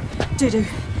coming! Dudu,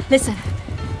 listen.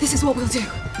 This is what we'll do.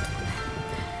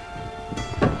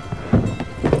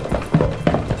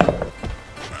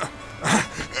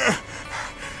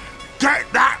 Get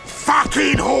that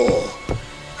fucking whore!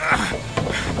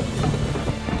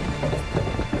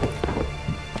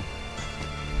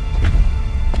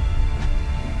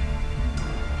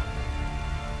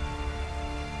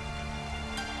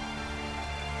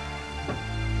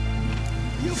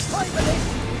 You play with this!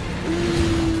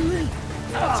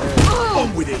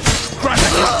 On with it! Grab the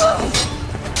cut!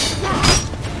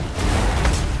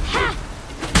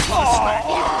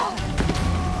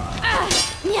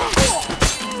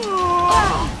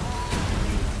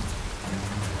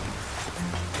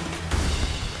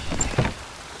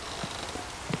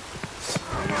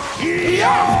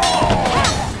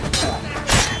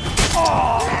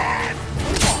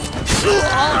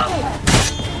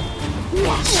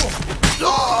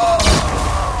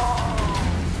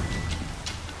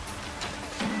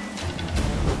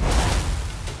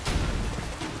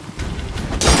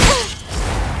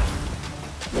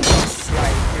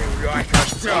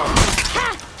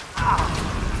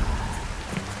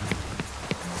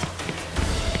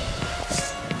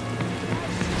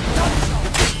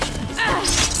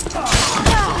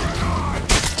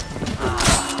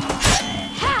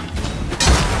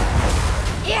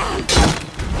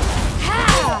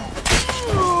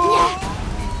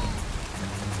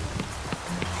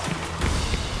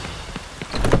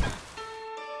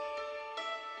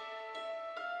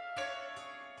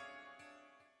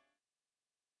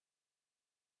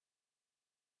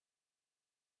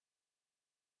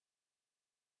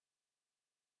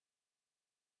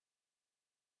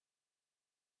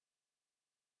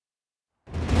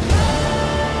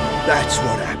 That's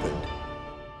what happened.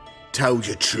 Told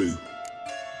you true.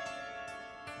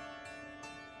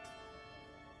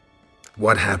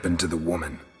 What happened to the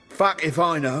woman? Fuck if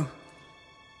I know.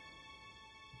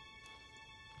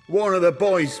 One of the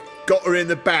boys got her in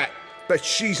the back, but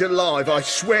she's alive, I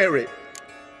swear it.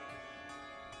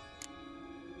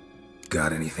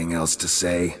 Got anything else to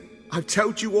say? I've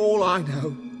told you all I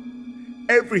know.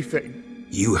 Everything.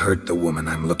 You hurt the woman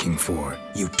I'm looking for.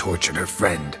 You tortured her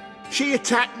friend. She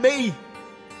attacked me.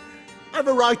 I have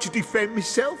a right to defend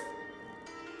myself.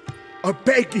 I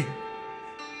beg you.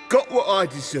 Got what I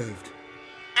deserved.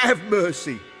 Have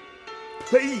mercy.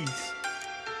 Please.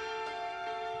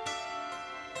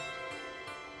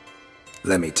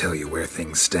 Let me tell you where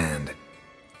things stand.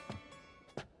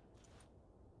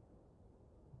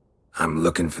 I'm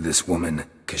looking for this woman,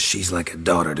 'cause she's like a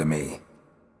daughter to me.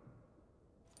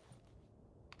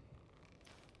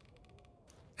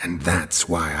 And that's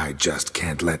why I just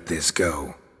can't let this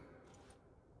go.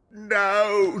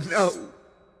 No, no.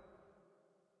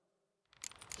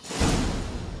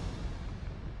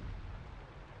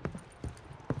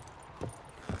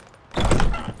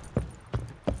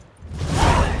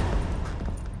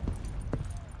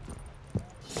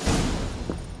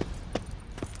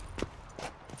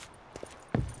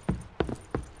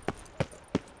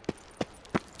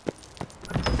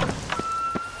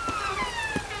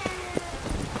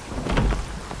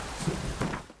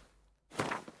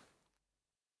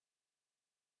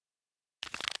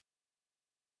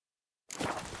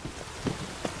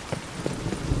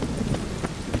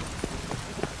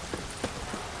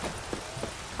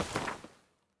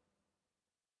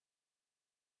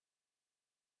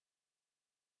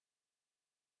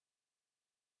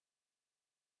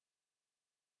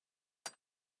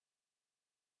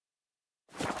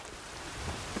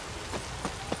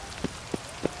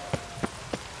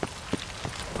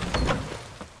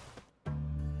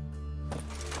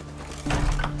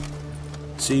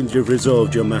 Seems you've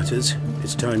resolved your matters.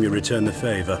 It's time you return the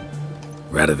favor.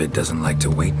 Radovid doesn't like to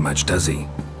wait much, does he?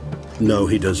 No,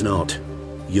 he does not.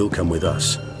 You'll come with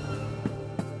us.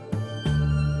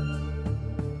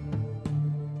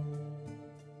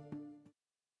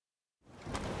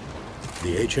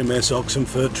 The HMS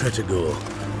Oxenford Tretogor,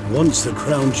 once the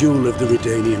crown jewel of the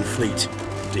Redanian fleet.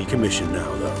 Decommissioned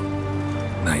now,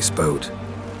 though. Nice boat.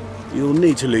 You'll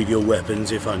need to leave your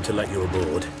weapons if I'm to let you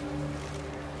aboard.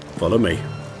 Follow me.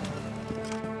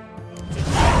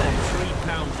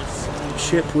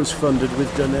 ship was funded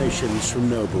with donations from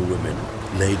noble women.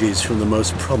 Ladies from the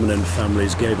most prominent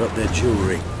families gave up their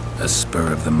jewelry. A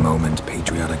spur-of-the-moment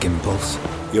patriotic impulse?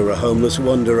 You're a homeless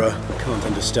wanderer. Can't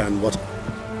understand what...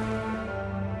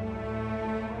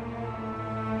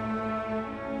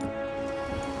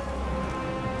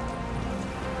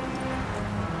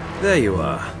 There you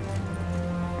are.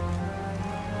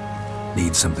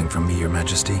 Need something from me, Your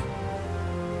Majesty?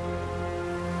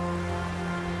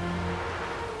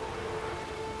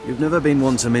 You've never been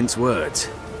one to mince words.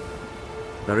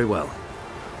 Very well.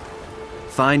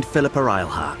 Find Philippa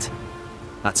Eilhart.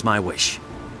 That's my wish.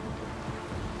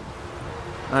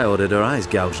 I ordered her eyes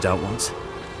gouged out once.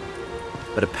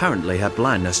 But apparently her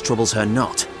blindness troubles her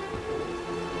not.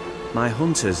 My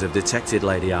hunters have detected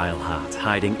Lady Eilhart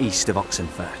hiding east of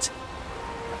Oxenfurt.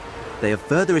 They have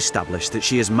further established that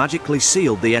she has magically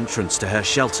sealed the entrance to her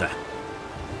shelter.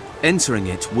 Entering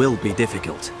it will be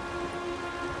difficult.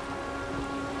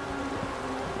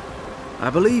 I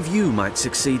believe you might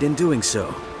succeed in doing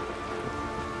so.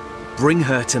 Bring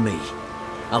her to me,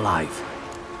 alive.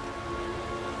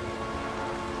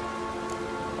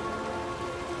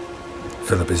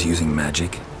 Philip is using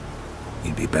magic.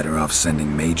 You'd be better off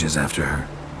sending mages after her.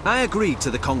 I agreed to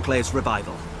the Conclave's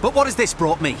revival, but what has this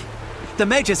brought me? The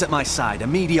mages at my side are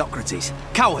mediocrities,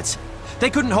 cowards. They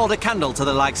couldn't hold a candle to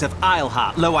the likes of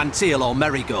Eilhart, Loantil, or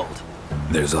Merigold.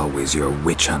 There's always your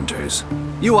witch hunters.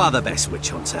 You are the best witch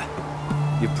hunter.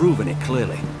 You've proven it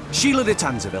clearly. Sheila de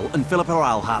Tanzeville and Philippa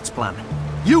Eilhart's plan.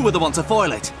 You were the one to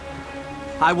foil it.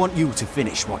 I want you to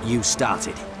finish what you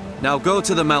started. Now go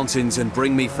to the mountains and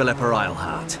bring me Philippa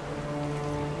Eilhart.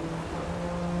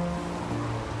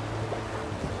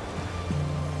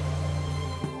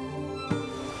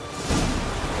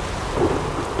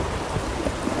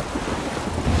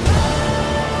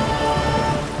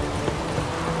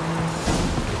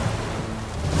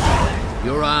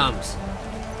 Your arms.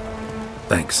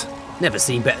 Thanks. Never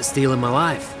seen better steel in my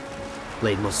life.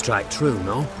 Blade must strike true,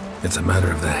 no? It's a matter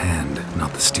of the hand,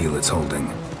 not the steel it's holding.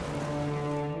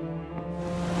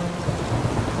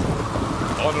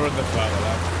 Honor in the fire,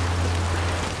 lad.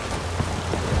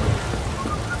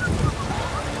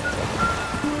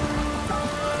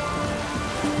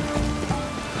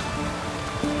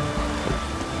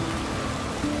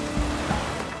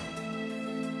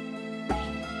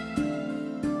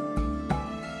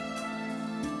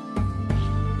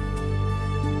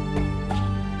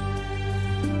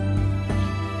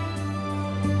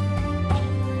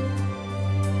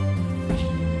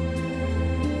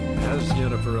 As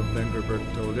Yennefer of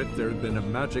Vengerberg told it, there had been a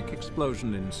magic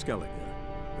explosion in Skellige.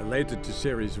 Related to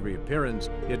Ciri's reappearance,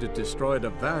 it had destroyed a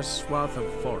vast swath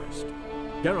of forest.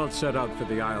 Geralt set out for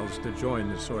the Isles to join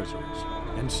the sorcerers,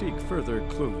 and seek further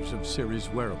clues of Ciri's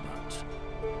whereabouts.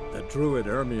 The druid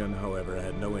Ermion, however,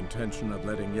 had no intention of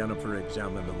letting Yennefer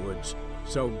examine the woods,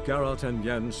 so Geralt and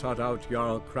Yen sought out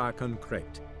Jarl Krakon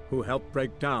Krayt, who helped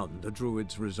break down the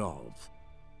druid's resolve.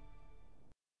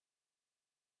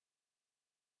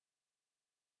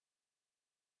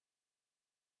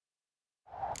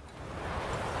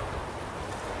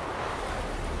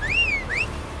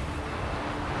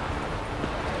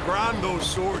 Brand those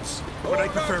swords, but I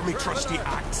prefer me trusty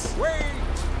axe. Wait!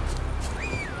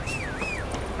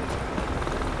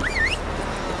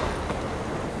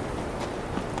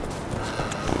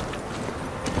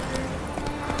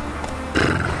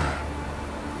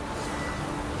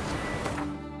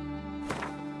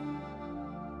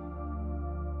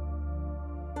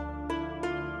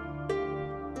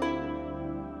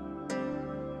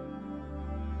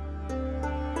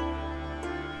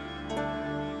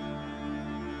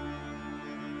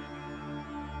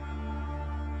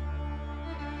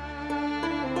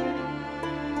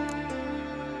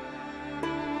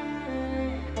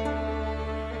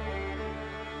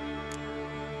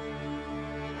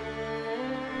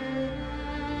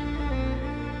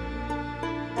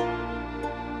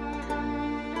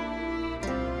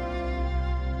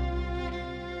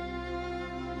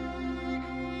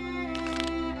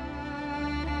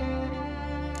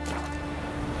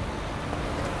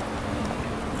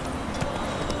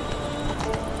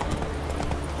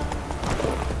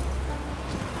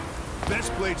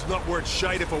 Best blade's not worth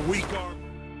shite if a weak arm...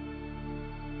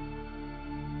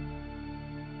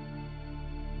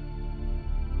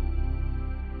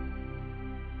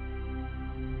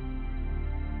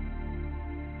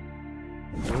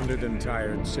 Wounded and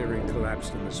tired, Ciri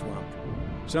collapsed in the swamp.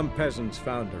 Some peasants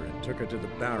found her and took her to the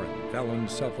Baron,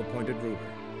 Velen's self-appointed ruler.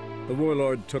 The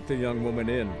warlord took the young woman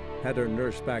in, had her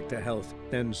nursed back to health,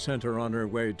 then sent her on her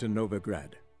way to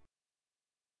Novigrad.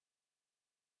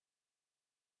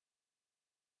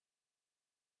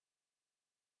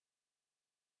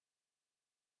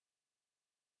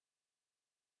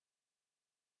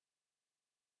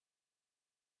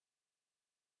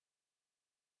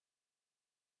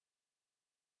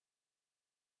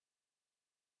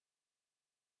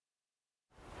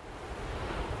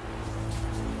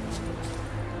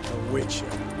 Witcher.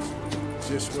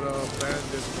 Just what our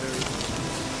band is very...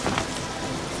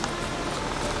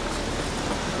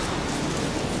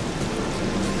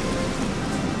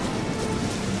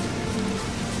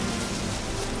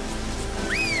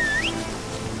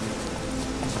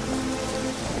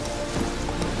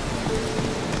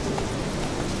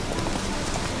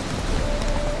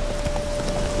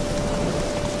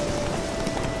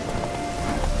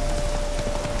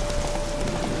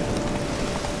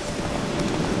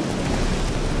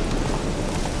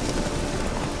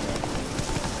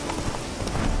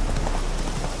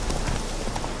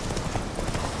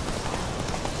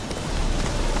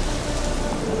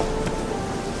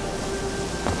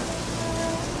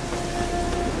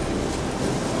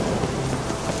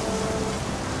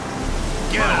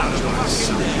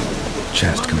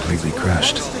 Chest completely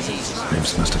crushed.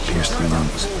 Ribs must have pierced the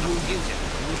lungs.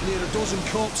 There's near a dozen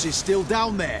corpses still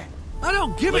down there. I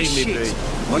don't give Leave a me shit. be.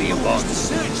 What do you want? The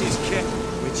search is kept,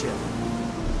 Witcher.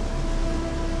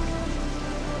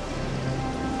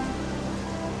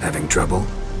 Having trouble?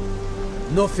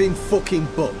 Nothing fucking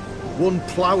but. One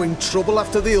ploughing trouble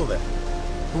after the other.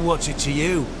 What's it to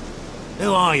you?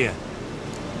 Who are you?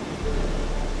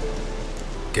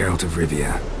 Geralt of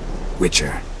Rivia.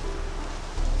 Witcher.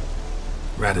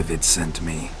 Radovid sent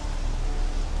me.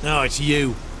 No, it's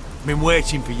you. Been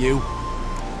waiting for you.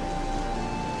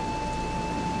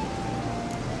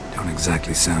 Don't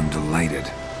exactly sound delighted.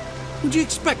 Would you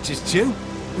expect us to?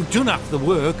 We've done half the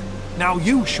work. Now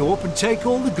you show up and take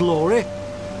all the glory.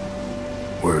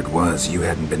 Word was you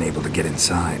hadn't been able to get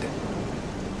inside.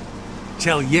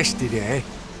 Till yesterday,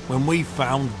 when we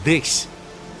found this.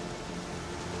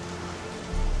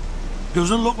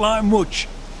 Doesn't look like much,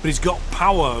 but it's got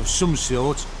power of some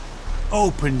sort.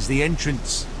 Opens the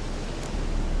entrance.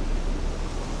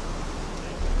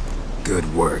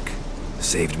 Good work.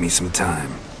 Saved me some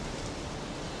time.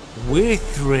 We're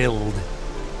thrilled.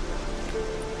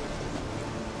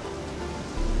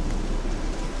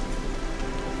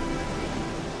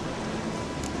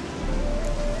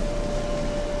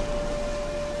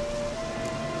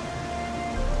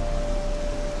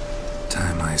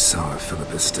 Time I saw if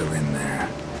Philip is still in there.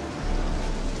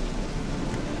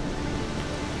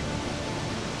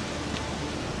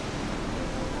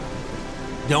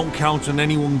 Don't count on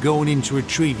anyone going in to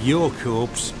retrieve your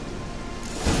corpse.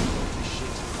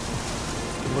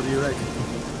 What do you reckon?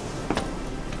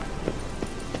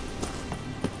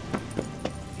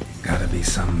 Gotta be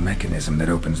some mechanism that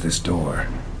opens this door.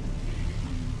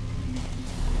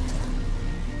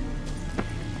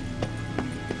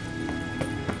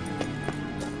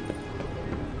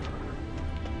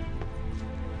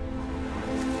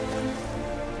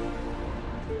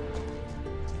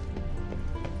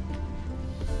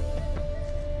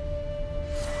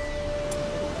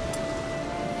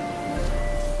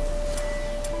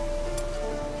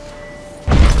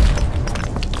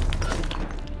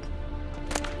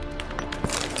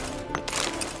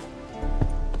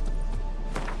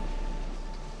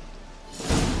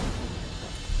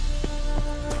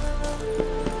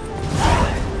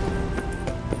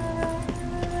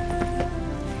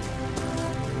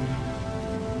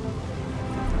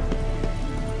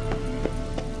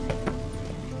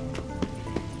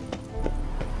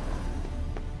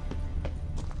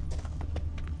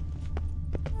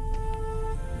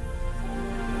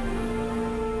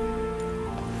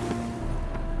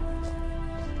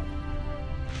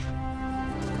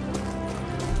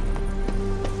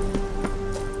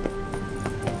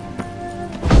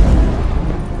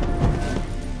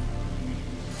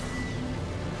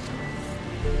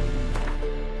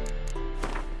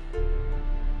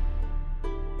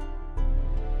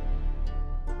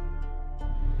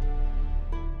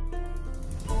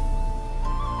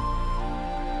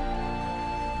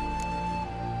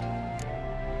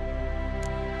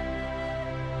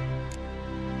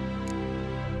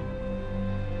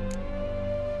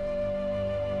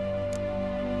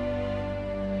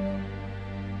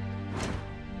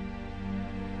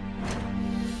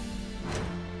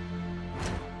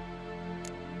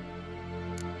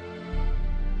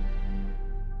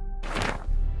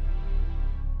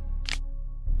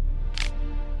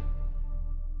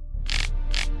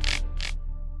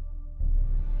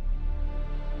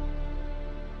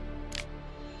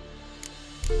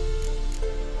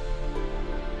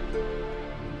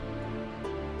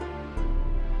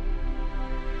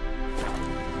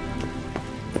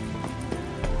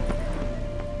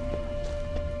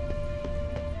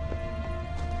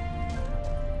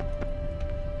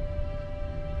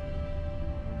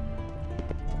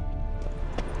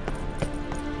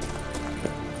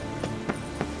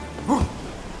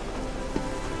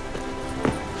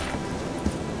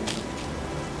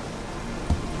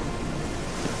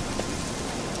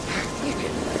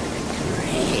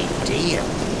 deal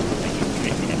when you're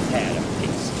gripping a pair of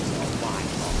pincers on my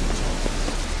heart.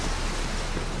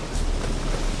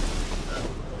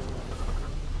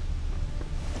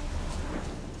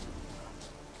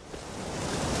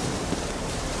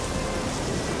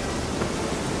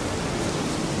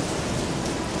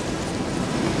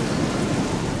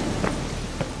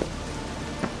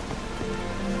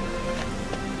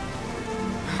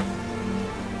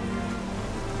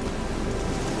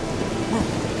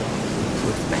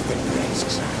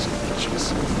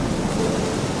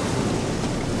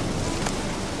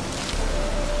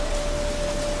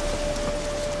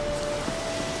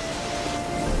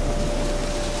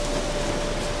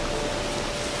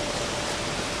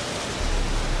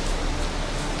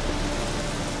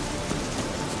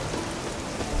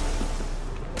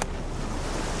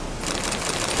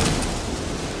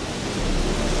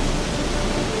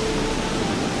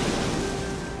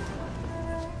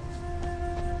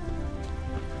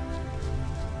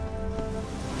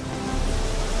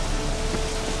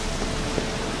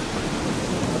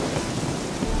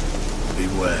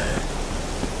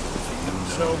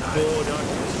 So bored, aren't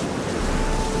you?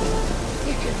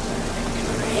 You can learn a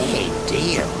great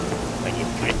deal when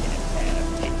you're gripping a pair of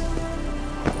pincers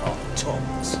or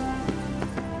tongues.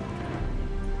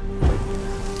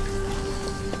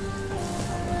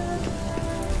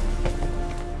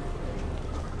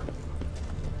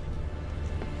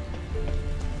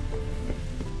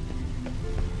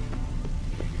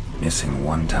 Missing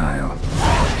one tile.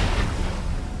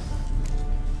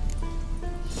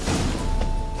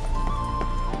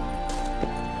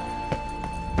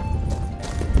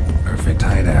 Perfect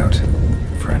hideout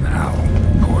for an owl.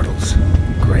 Portals.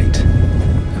 Great.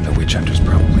 And the witch hunters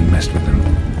probably messed with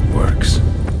them. Works.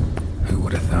 Who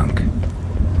would have thunk?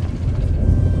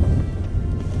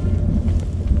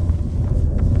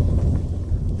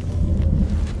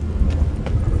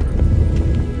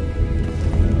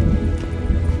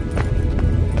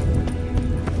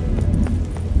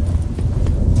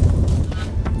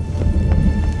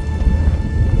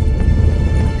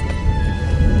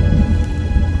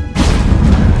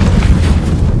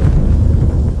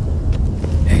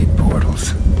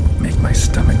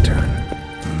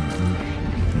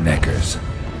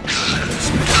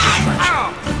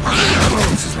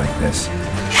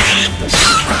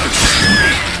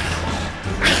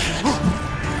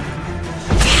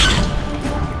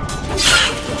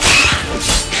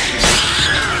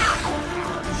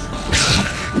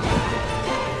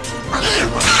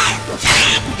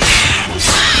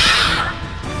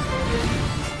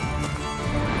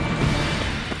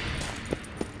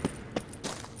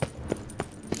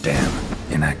 Damn,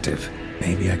 inactive.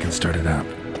 Maybe I can start it up.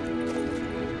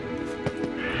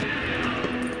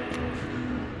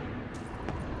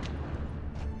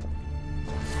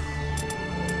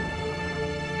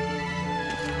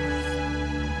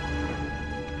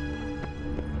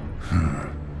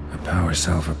 A power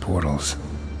cell for portals.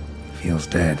 Feels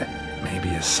dead. Maybe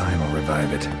a sign will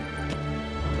revive it.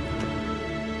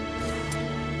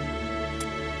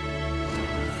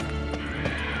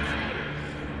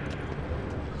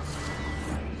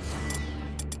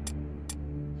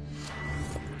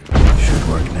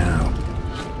 Work now.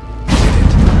 Hit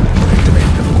it.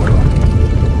 Activate the portal.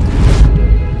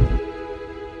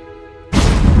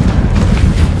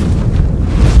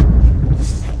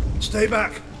 Stay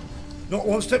back. Not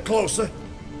one step closer.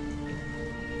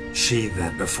 Sheathe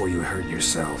that before you hurt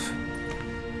yourself.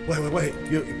 Wait.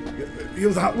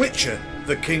 You're that Witcher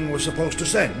the king was supposed to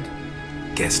send?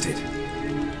 Guessed it.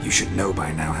 You should know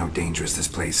by now how dangerous this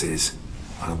place is.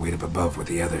 I'll wait up above with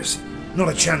the others. Not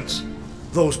a chance.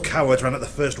 Those cowards ran at the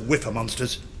first whiff of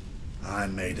monsters.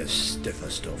 I'm made of stiffer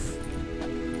stuff.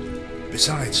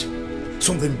 Besides,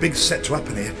 something big's set to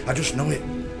happen here. I just know it.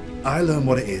 I learn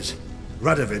what it is.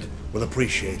 Radovid will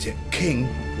appreciate it. King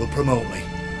will promote me.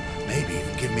 Maybe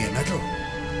even give me a medal.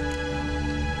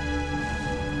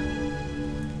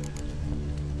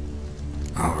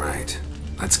 All right.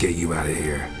 Let's get you out of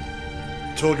here.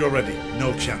 Told you already.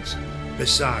 No chance.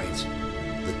 Besides,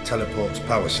 the teleport's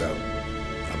power cell.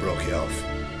 I broke it off.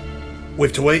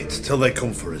 We've to wait till they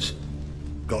come for us.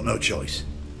 Got no choice.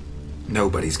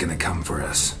 Nobody's gonna come for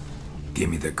us. Give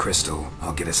me the crystal,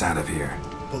 I'll get us out of here.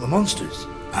 But the monsters?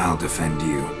 I'll defend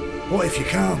you. What if you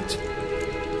can't?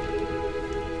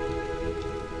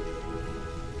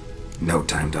 No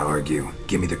time to argue.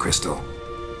 Give me the crystal.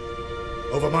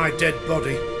 Over my dead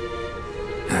body.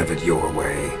 Have it your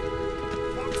way.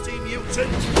 Foxy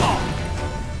mutant!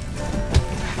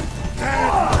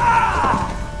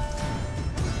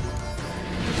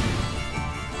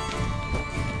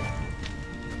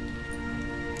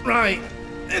 Right,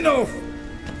 enough!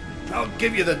 I'll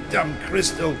give you the damn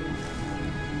crystal.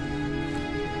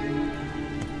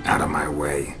 Out of my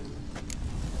way.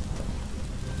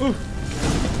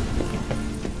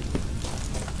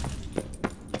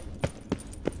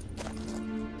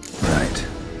 Right,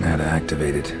 now to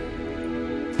activate it.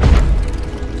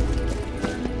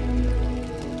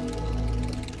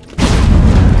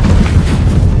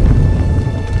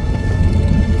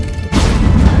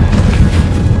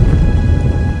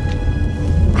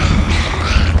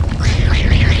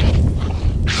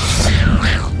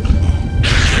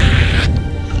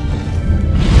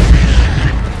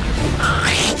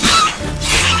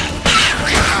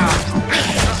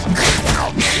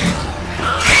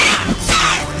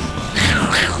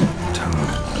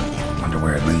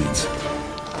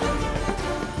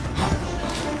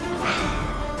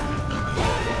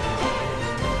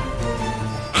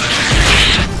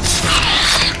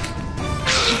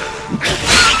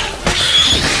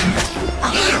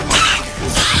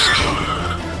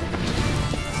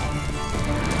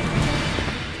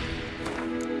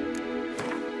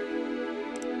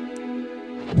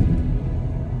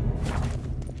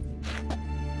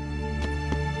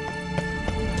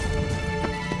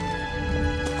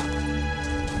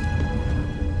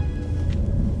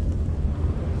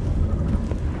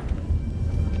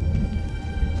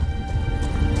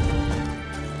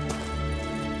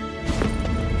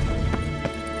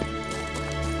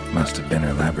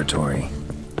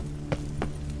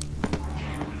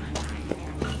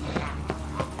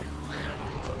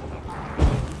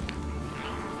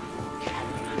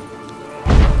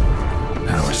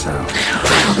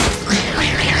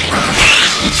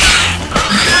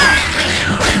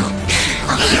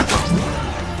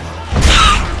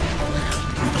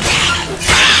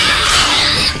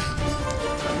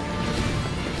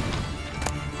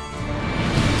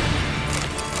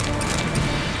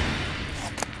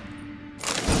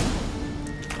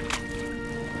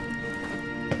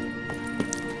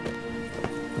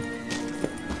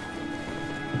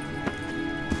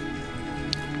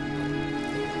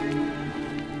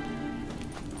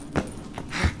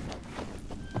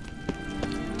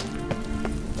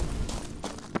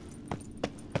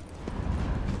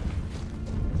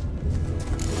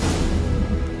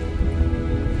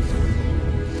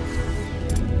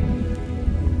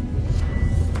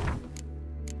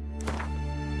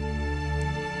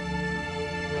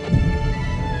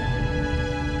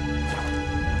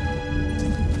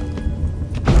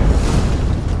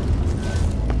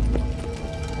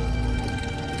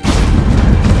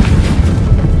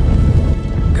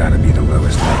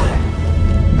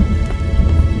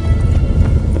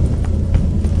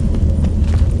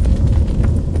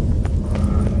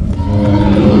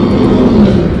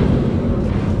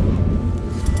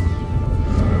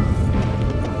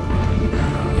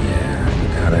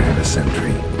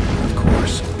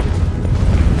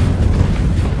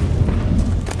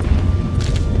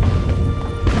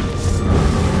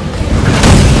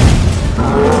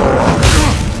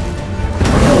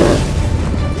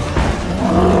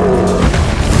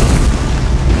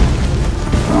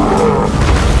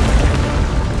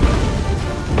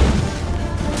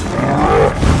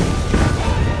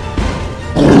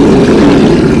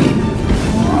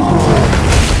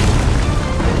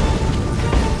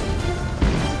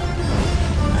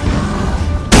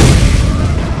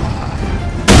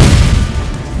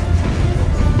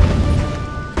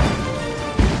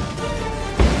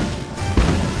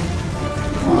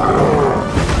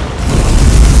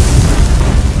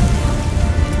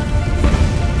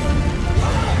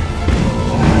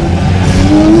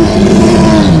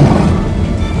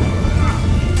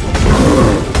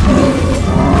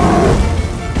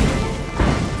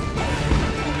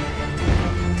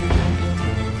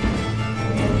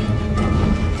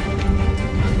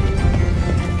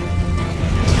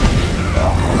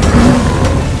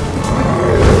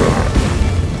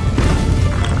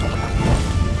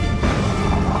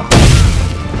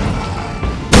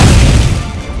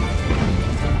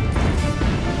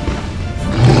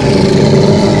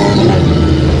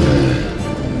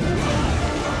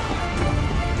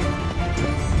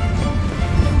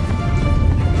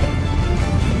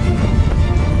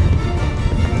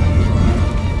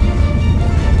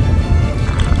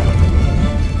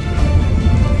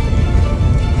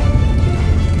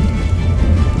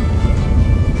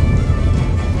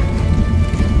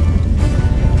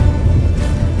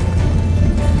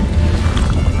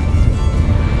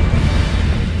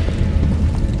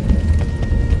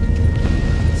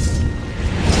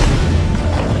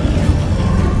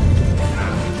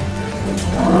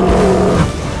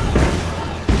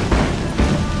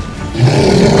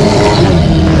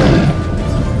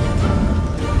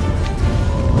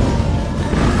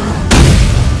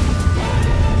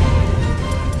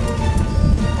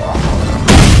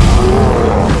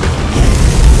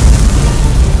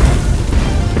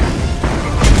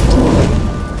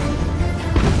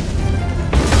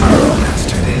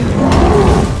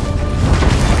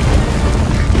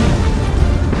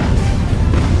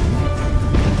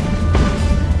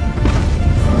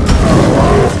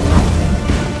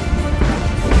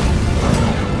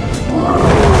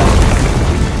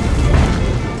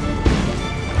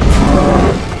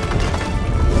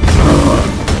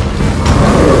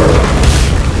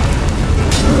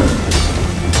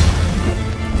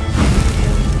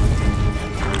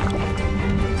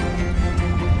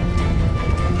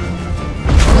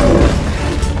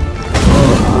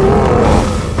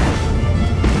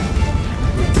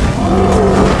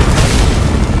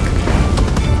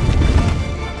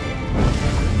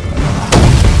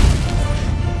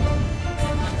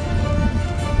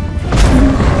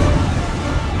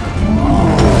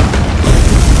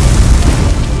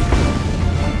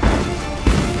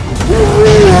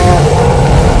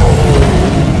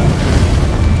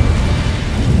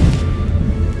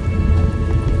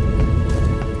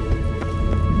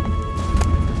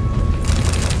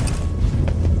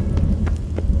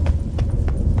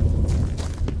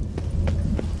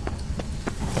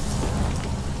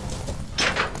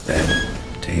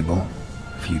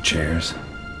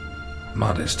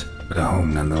 Modest, but a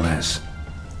home nonetheless.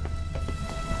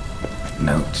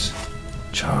 Notes.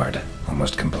 Charred,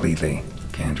 almost completely.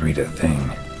 Can't read a thing.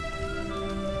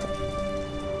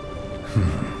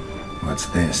 What's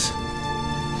this?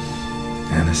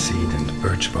 Aniseed and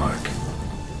birch bark.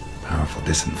 Powerful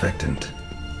disinfectant.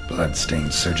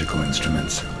 Blood-stained surgical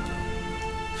instruments.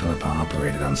 Philippa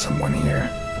operated on someone here.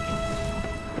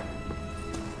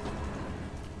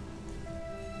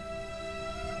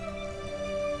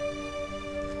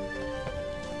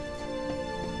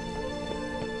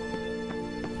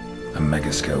 A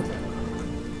megascope.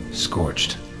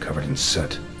 Scorched, covered in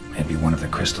soot. Maybe one of the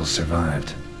crystals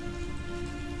survived.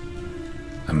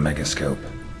 A megascope.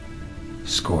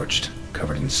 Scorched,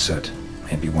 covered in soot.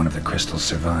 Maybe one of the crystals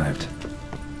survived.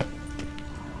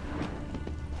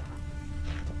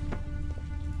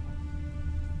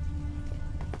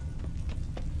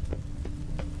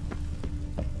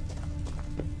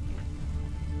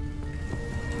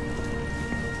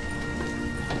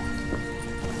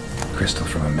 Crystal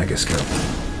from a megascope.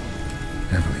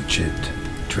 Heavily chipped.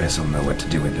 Tress will know what to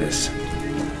do with this.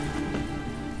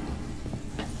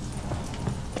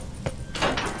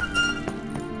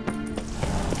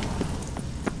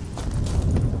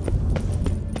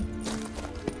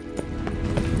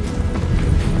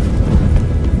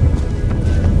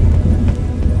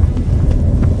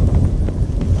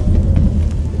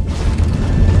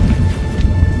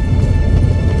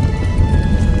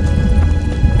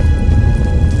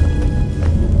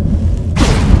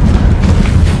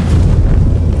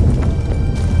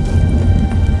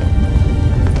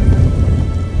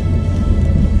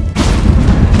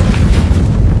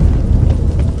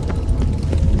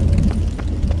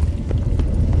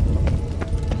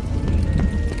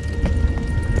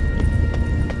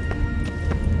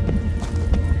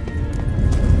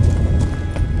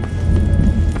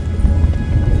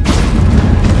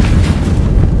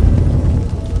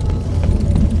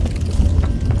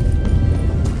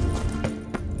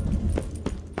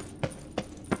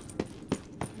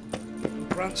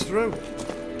 Through.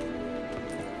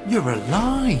 You're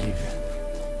alive!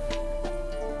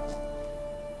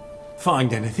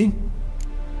 Find anything?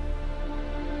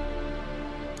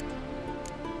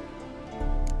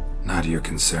 Not your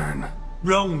concern.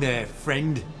 Wrong there,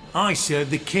 friend. I serve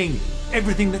the king.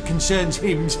 Everything that concerns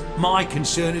him's my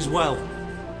concern as well.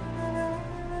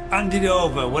 Hand it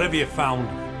over, whatever you found.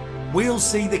 We'll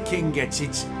see the king gets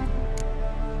it.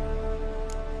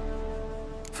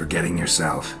 Forgetting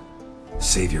yourself.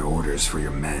 Save your orders for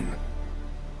your men.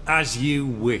 As you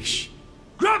wish.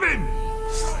 Grab him!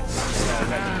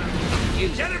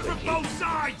 Get him from both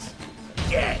sides!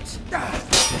 Get!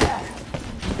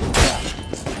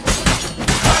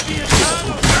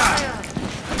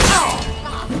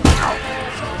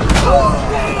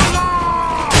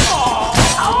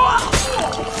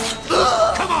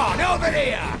 Come on, over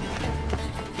here!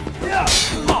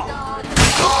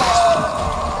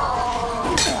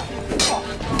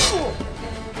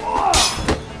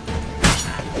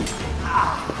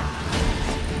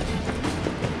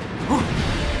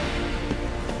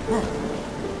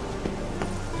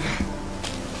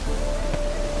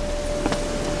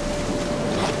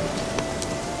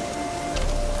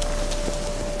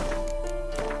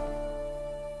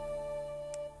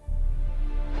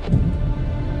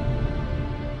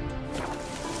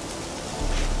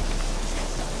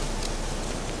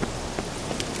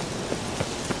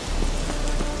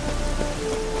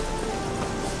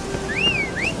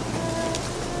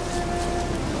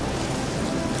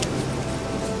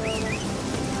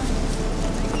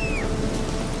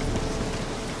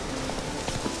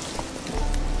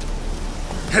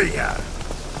 Hey-ya!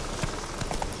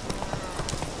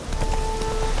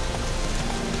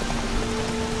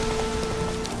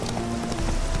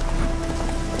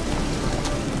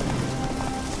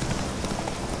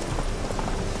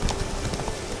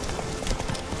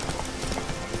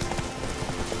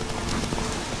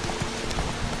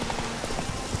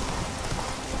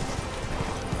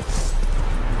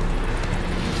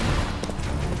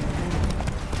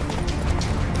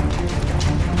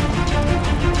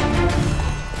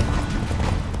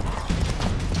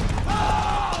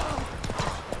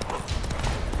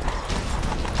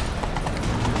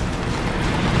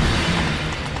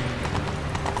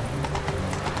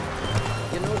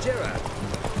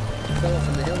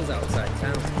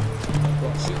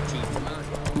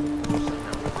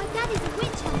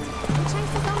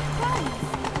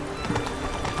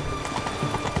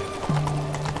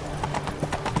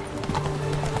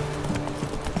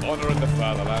 Honor in the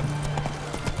fatherland.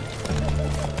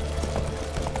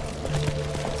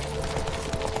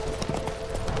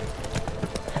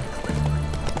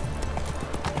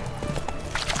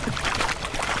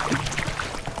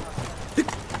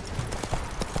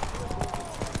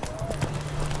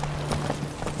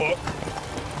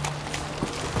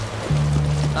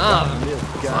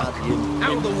 Guardian.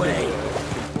 Out of the way!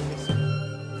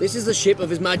 This is the ship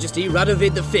of His Majesty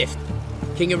Radovid V,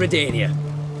 King of Redania.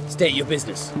 State your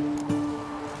business.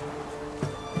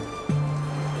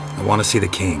 I want to see the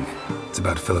king. It's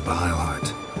about Philippa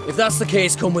Eilhart. If that's the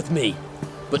case, come with me.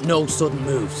 But no sudden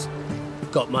moves.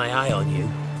 Got my eye on you.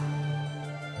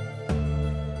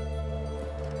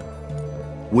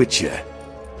 Witcher,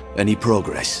 any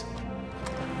progress?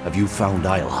 Have you found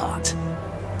Eilhart?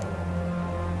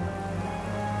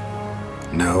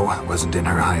 No, I wasn't in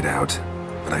her hideout,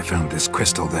 but I found this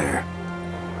crystal there.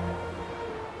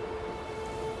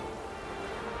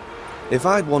 If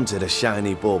I'd wanted a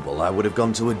shiny bauble, I would have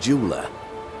gone to a jeweler.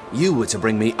 You were to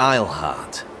bring me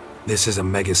Eilhart. This is a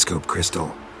megascope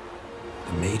crystal.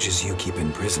 The mages you keep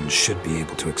in prison should be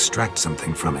able to extract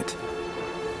something from it.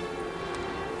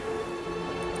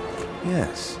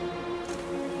 Yes.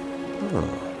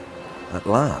 Oh, at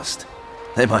last.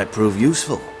 They might prove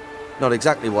useful. Not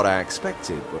exactly what I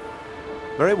expected, but...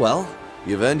 Very well.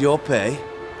 You've earned your pay.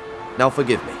 Now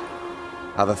forgive me.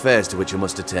 I've affairs to which you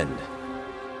must attend.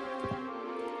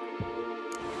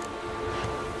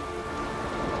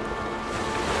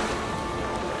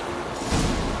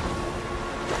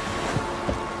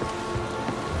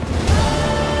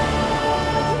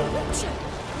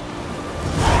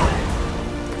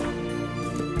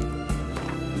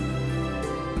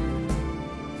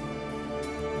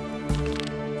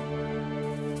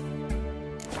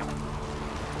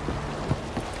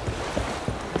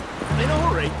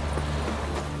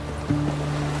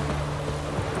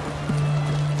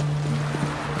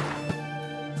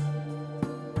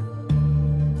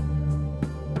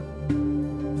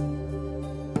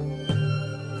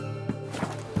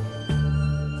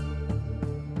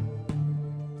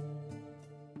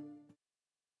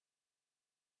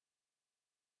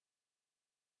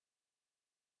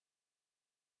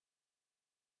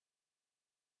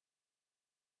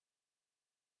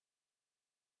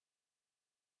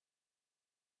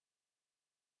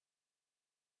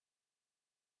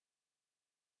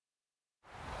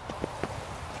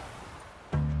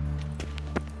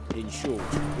 In short,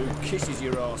 who kisses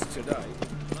your ass today?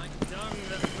 Like dung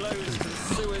that flows from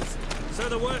sewers, so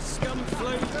the worst scum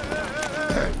flows.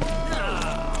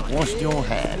 Washed your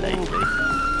hair lately?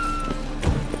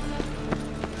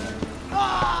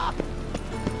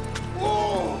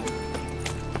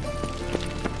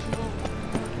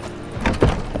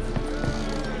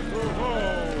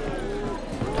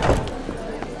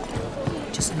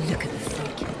 Just look at the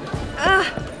freak.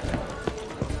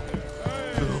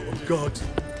 Oh, God.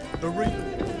 A real...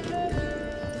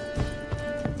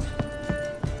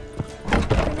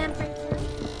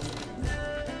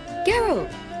 Geralt!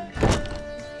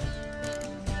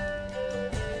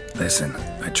 Listen,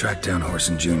 I tracked down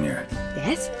Horson Jr.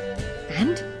 Yes?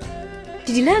 And?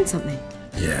 Did you learn something?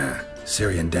 Yeah,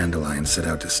 Ciri and Dandelion set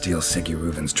out to steal Siggy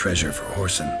Reuven's treasure for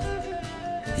Horson.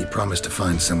 He promised to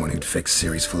find someone who'd fix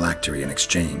Ciri's phylactery in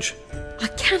exchange. I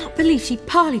cannot believe she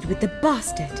parleyed with the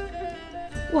bastard.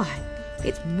 Why,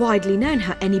 it's widely known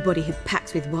how anybody who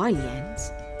packs with wily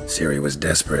ends. Ciri was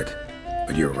desperate,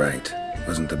 but you're right,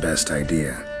 wasn't the best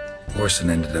idea. Horson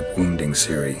ended up wounding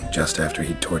Ciri just after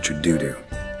he'd tortured Dudu.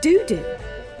 Dudu?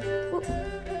 Well,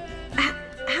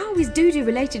 how is Dudu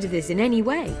related to this in any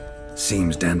way?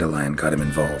 Seems Dandelion got him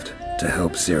involved, to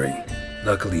help Ciri.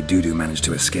 Luckily, Dudu managed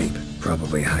to escape,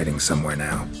 probably hiding somewhere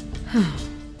now.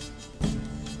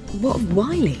 What of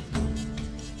Wily?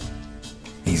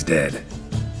 He's dead.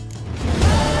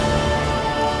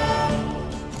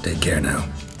 Take care now.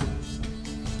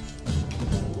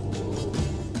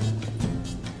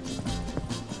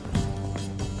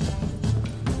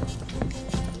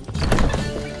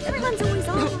 Everyone's always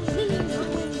on me.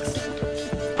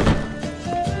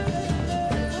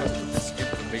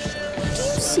 Do you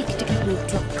seek to get me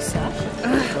drunk, sir? I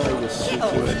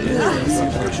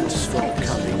should stop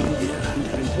coming here.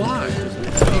 Why?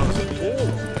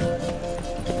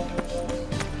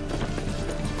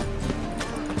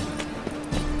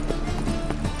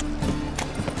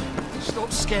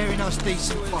 Stop scaring us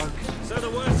decent folk. So the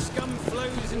worst scum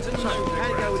flows into the How do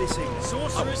you go with this thing?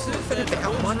 Sorceress is Better pick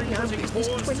up one of your own causing business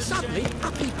wars when to suddenly shake.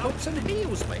 up he pops and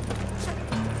heals me.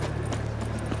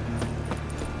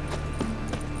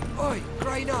 Oi,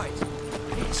 Grey Knight.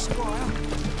 It's Squire.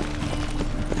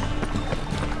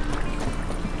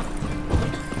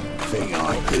 Thing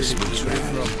like this was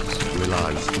round.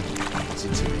 Realised it's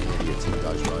into an idiot who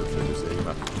goes road through the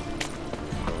Zima.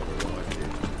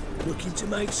 Looking to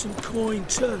make some coin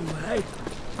too, eh?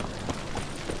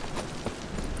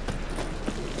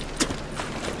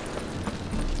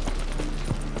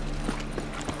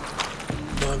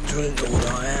 Don't drink all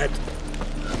I had.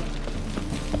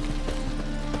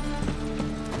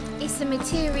 a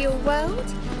material world,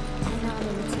 and I'm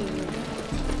a material girl.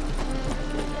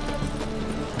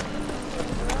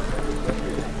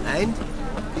 And?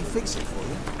 He fix it for you.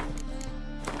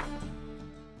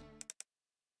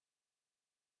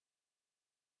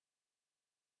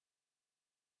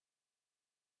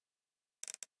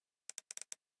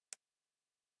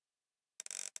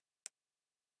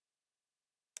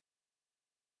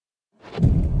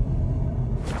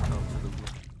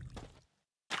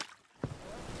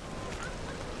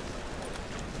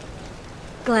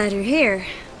 Glad you're here.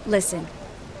 Listen,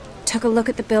 took a look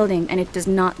at the building and it does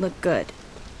not look good.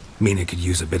 Mean it could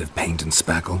use a bit of paint and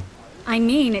spackle? I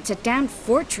mean, it's a damn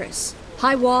fortress.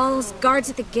 High walls, guards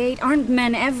at the gate, armed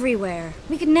men everywhere.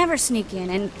 We could never sneak in,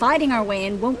 and fighting our way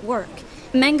in won't work.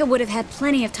 Menga would have had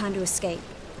plenty of time to escape.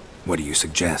 What do you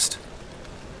suggest?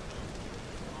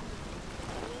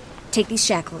 Take these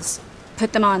shackles.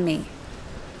 Put them on me.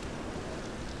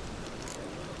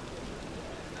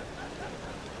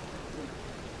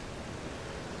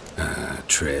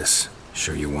 Triss,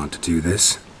 sure you want to do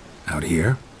this? Out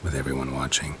here, with everyone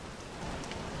watching?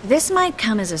 This might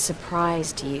come as a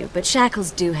surprise to you, but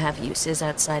shackles do have uses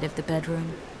outside of the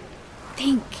bedroom.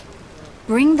 Think.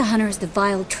 Bring the hunters the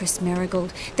vile Triss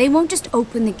Marigold. They won't just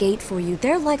open the gate for you.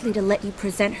 They're likely to let you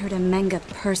present her to Menga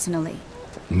personally.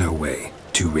 No way.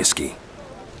 Too risky.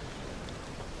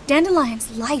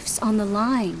 Dandelion's life's on the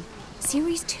line.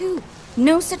 Series 2.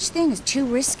 No such thing as too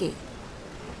risky.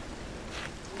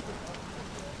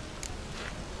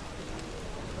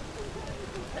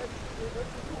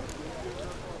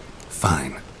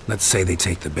 Fine. Let's say they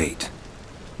take the bait.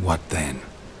 What then?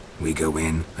 We go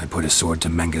in, I put a sword to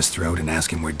Menga's throat and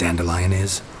ask him where Dandelion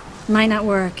is? Might not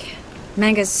work.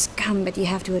 Menga's scum, but you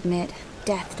have to admit,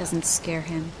 death doesn't scare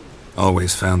him.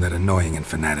 Always found that annoying in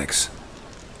fanatics.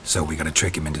 So we gotta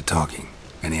trick him into talking.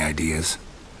 Any ideas?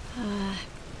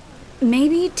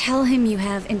 Maybe tell him you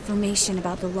have information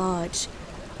about the lodge.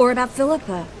 Or about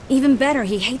Philippa. Even better,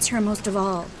 he hates her most of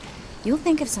all. You'll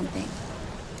think of something.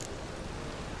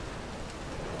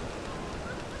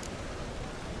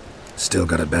 Still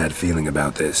got a bad feeling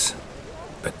about this.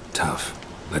 But tough.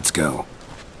 Let's go.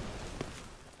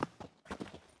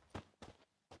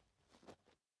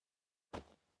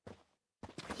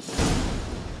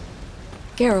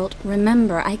 Geralt,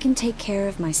 remember, I can take care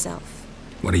of myself.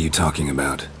 What are you talking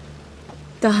about?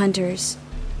 The hunters.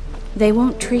 They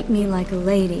won't treat me like a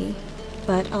lady,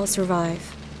 but I'll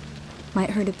survive. Might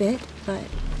hurt a bit, but...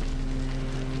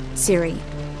 Ciri,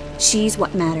 she's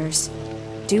what matters.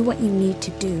 Do what you need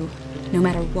to do, no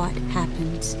matter what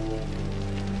happens.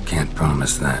 Can't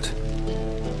promise that.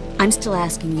 I'm still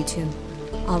asking you to,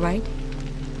 all right?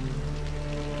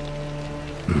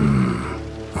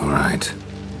 All right.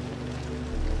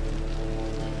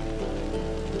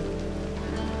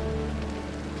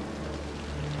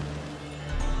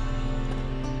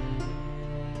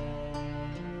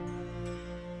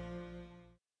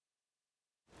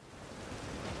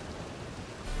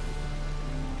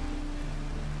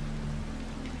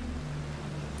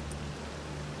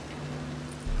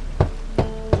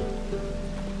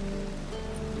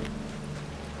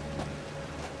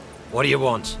 What do you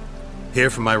want? Here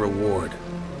for my reward.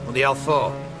 What the hell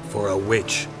for? For a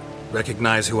witch.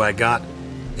 Recognize who I got?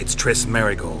 It's Triss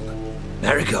Marigold.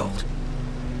 Marigold?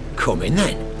 Come in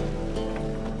then.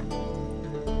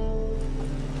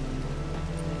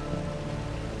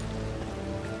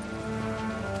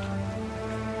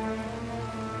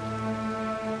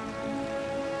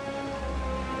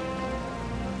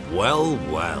 Well,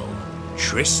 well.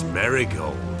 Triss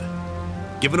Marigold.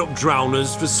 Giving up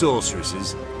drowners for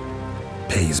sorceresses?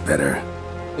 Pays better.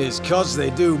 It's 'cause they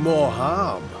do more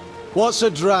harm. What's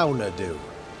a drowner do?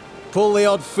 Pull the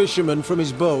odd fisherman from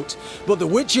his boat. But the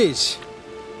witches,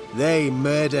 they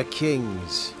murder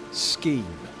kings,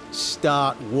 scheme,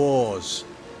 start wars.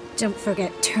 Don't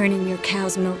forget turning your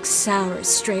cow's milk sour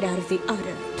straight out of the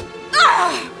udder.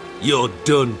 You're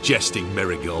done jesting,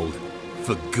 Marigold.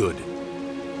 For good.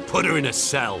 Put her in a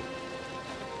cell.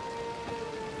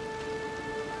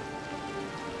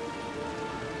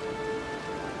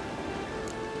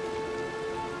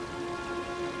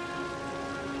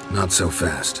 Not so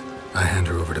fast. I hand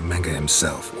her over to Menga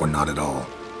himself, or not at all.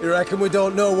 You reckon we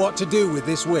don't know what to do with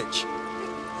this witch?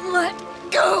 Let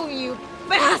go, you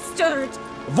bastard!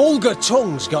 Vulgar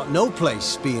tongue's got no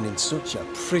place being in such a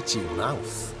pretty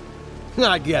mouth.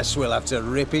 I guess we'll have to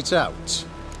rip it out.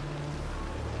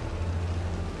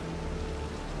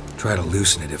 Try to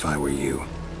loosen it if I were you.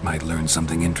 Might learn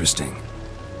something interesting.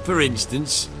 For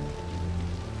instance?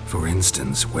 For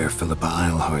instance, where Philippa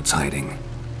Eilhart's hiding.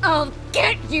 I'll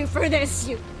get you for this,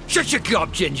 you... Shut your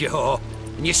gob, ginger whore!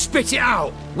 and you spit it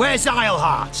out. Where's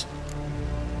Isleheart?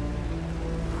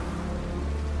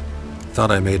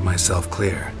 Thought I made myself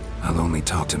clear. I'll only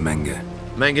talk to Menge.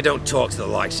 Menge don't talk to the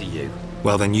likes of you.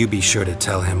 Well, then you be sure to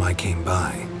tell him I came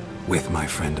by, with my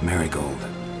friend Marigold.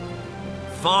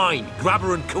 Fine, grab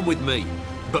her and come with me.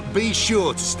 But be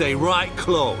sure to stay right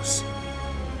close.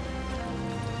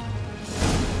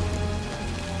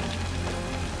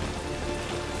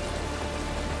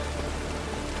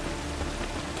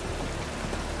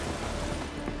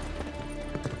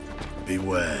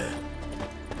 Beware,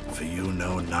 for you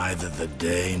know neither the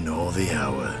day nor the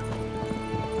hour.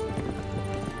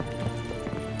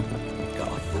 Got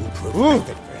a foolproof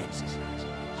method for exercise.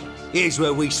 Here's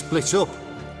where we split up.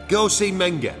 Go see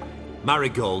Menge.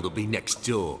 Marigold will be next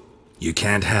door. You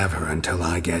can't have her until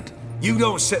I get... You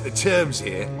don't set the terms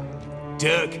here.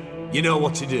 Dirk, you know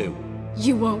what to do.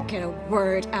 You won't get a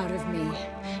word out of me.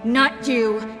 Not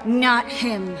you, not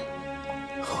him.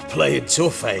 Oh, play it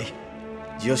tough, eh?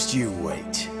 Just you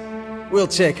wait. We'll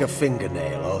take a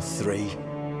fingernail or three.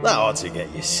 That ought to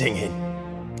get you singing.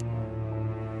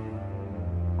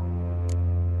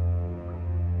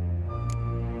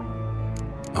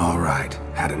 All right,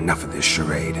 had enough of this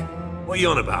charade. What are you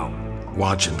on about?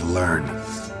 Watch and learn.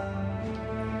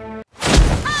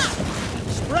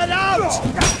 Spread out!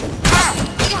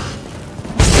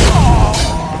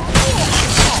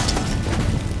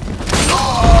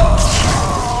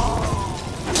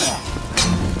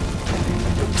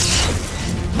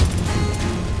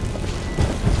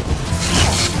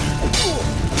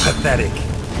 Pathetic.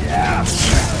 Yeah.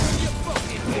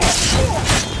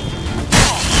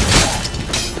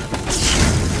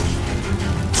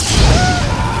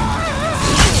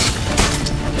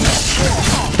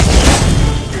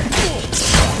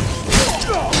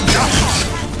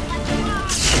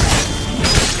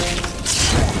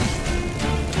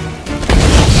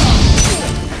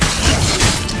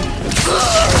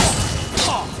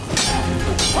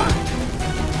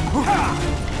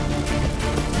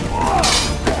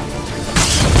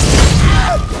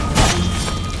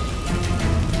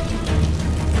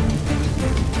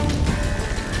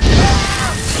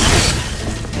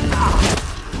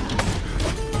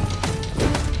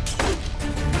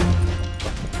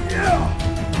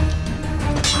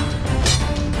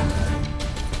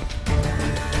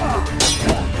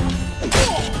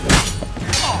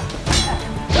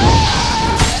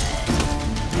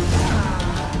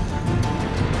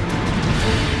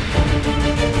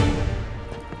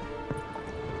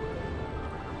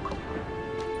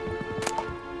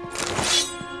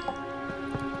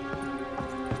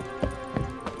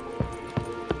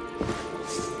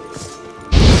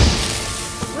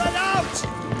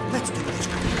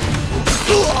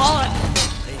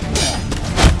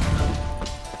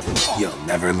 You'll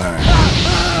never learn.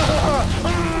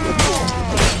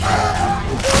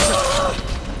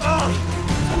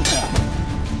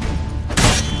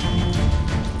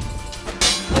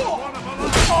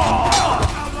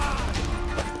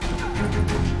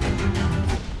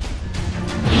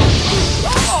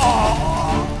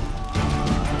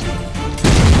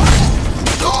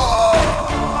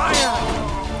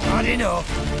 Not enough.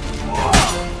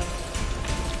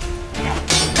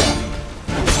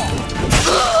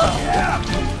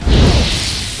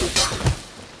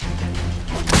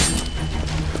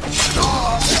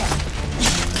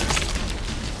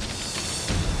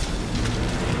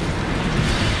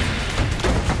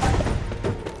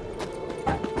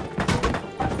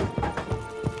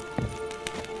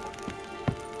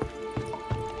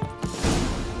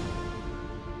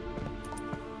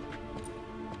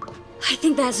 I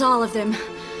think that's all of them.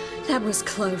 That was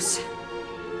close.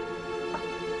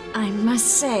 I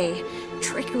must say,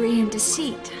 trickery and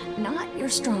deceit, not your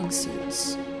strong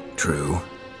suits. True.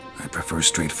 I prefer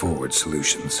straightforward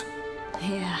solutions.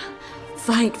 Yeah.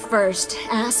 Fight first,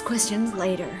 ask questions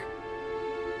later.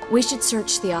 We should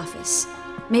search the office.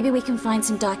 Maybe we can find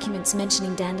some documents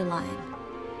mentioning Dandelion.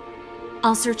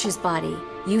 I'll search his body,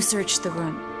 you search the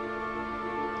room.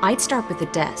 I'd start with the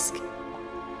desk.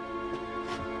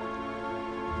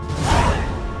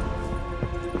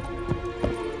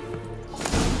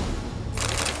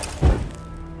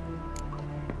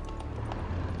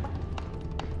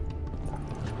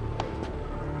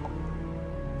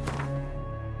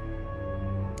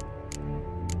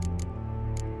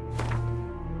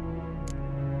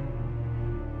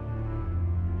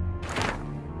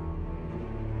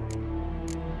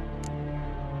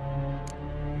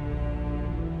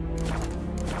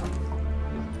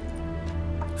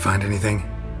 Find anything?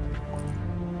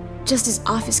 Just his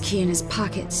office key in his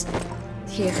pockets.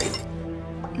 Here.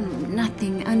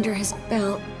 Nothing under his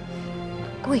belt.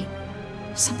 Wait,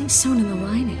 Something sewn in the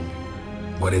lining.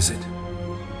 What is it?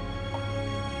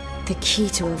 The key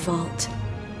to a vault.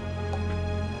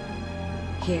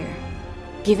 Here,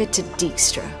 give it to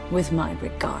Dijkstra with my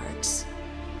regards.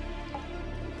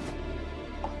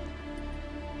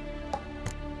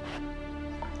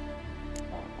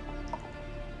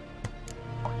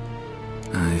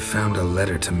 I found a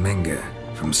letter to Menge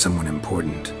from someone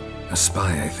important. A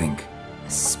spy, I think.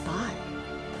 A spy?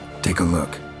 Take a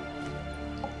look.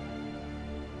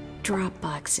 Drop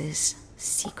boxes,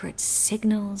 secret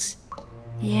signals.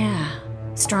 Yeah,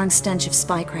 strong stench of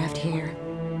spycraft here.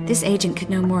 This agent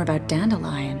could know more about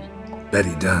Dandelion. Bet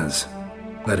he does.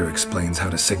 Letter explains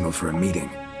how to signal for a meeting.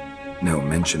 No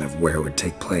mention of where it would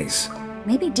take place.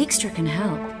 Maybe Dijkstra can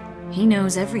help. He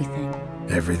knows everything.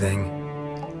 Everything?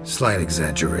 Slight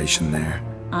exaggeration there.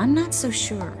 I'm not so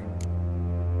sure.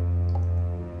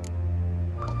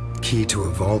 Key to a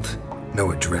vault?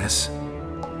 No address?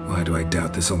 Why do I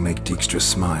doubt this'll make Dijkstra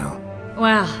smile?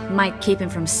 Well, might keep him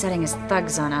from setting his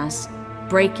thugs on us.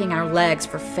 Breaking our legs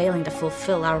for failing to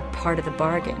fulfill our part of the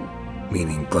bargain.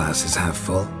 Meaning glass is half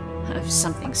full? Of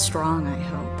something strong, I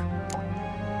hope.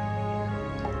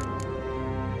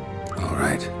 All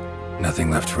right.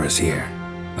 Nothing left for us here.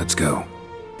 Let's go.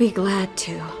 Be glad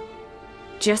to.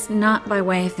 Just not by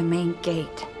way of the main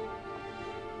gate.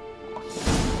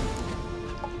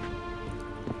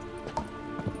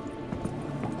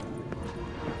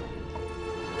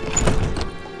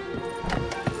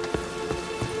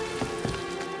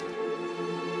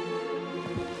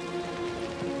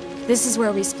 This is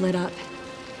where we split up.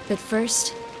 But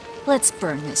first, let's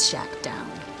burn this shack down.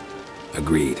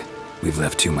 Agreed. We've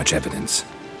left too much evidence.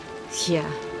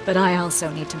 Yeah, but I also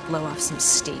need to blow off some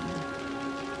steam.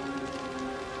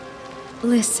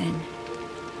 Listen,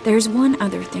 there's one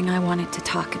other thing I wanted to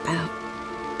talk about.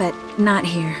 But not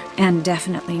here, and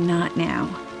definitely not now.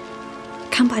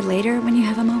 Come by later when you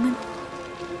have a moment?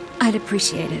 I'd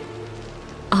appreciate it.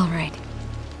 All right,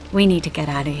 we need to get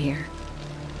out of here.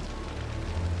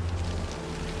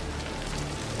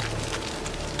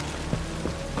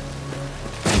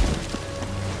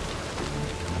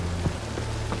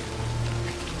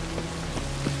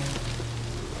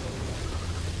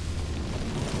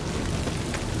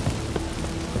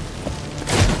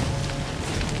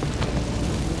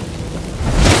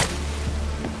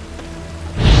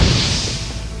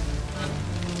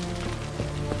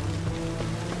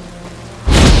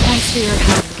 For your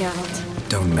help, Geralt.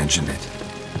 Don't mention it.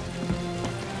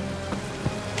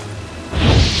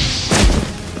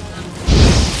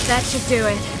 That should do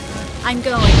it. I'm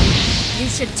going. You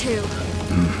should too.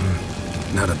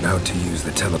 Mm-hmm. Not about to use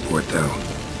the teleport, though.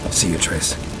 See you,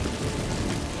 Triss.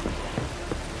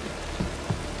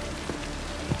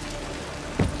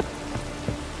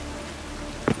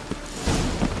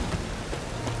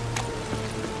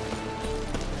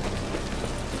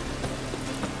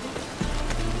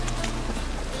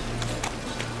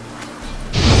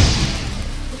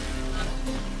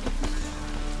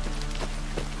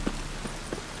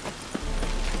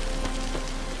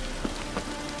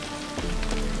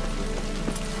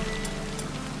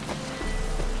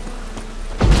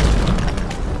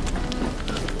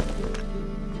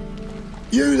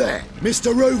 You there!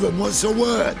 Mr. Reuven wants a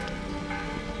word!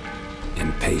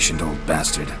 Impatient old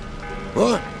bastard.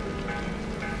 What?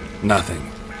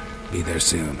 Nothing. Be there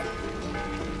soon.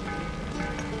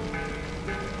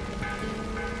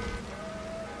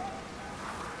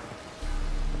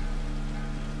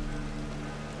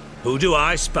 Who do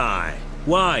I spy?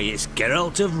 Why, it's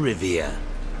Geralt of Rivia.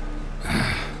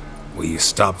 Will you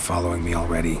stop following me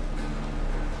already?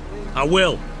 I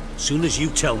will, soon as you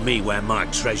tell me where my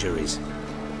treasure is.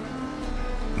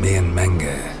 Me and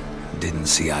Menge didn't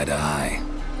see eye to eye.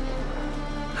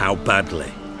 How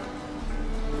badly?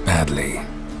 Badly.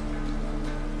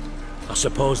 I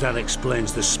suppose that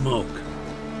explains the smoke.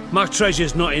 My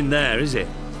treasure's not in there, is it?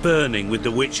 Burning with the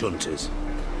witch hunters.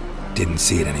 Didn't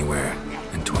see it anywhere,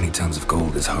 and 20 tons of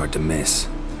gold is hard to miss.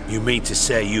 You mean to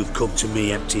say you've come to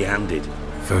me empty-handed?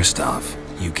 First off,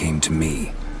 you came to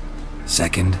me.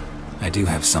 Second, I do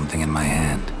have something in my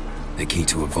hand. The key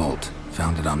to a vault,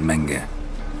 found it on Menge.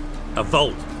 A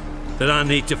vault that I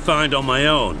need to find on my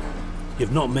own.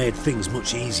 You've not made things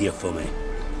much easier for me.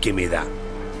 Give me that.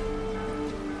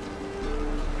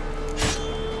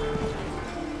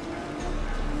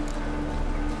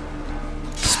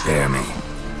 Spare me.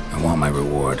 I want my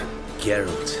reward.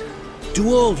 Geralt,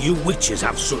 do all you witches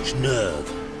have such nerve?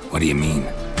 What do you mean?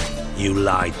 You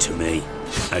lied to me.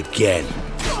 Again.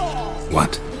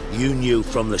 What? You knew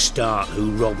from the start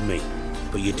who robbed me,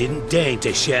 but you didn't deign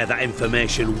to share that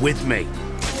information with me.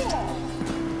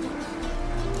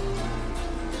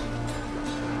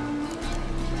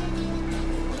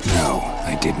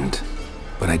 didn't.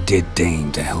 But I did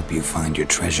deign to help you find your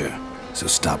treasure, so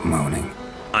stop moaning.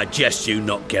 I jest you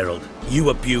not, Geralt. You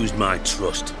abused my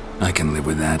trust. I can live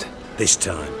with that. This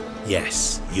time,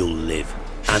 yes, you'll live.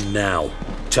 And now,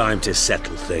 time to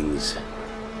settle things.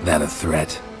 That a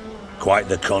threat? Quite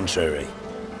the contrary.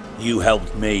 You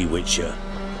helped me, Witcher.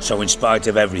 So in spite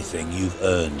of everything, you've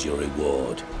earned your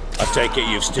reward. I take it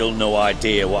you've still no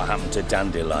idea what happened to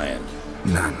Dandelion?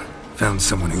 None. Found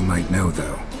someone who might know,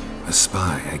 though. A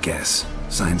spy, I guess.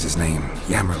 Signs his name,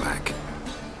 Yammerlak.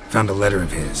 Found a letter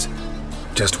of his.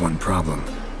 Just one problem.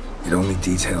 It only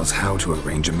details how to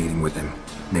arrange a meeting with him.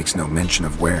 Makes no mention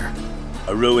of where.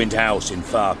 A ruined house in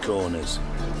Far Corners.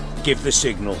 Give the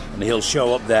signal, and he'll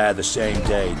show up there the same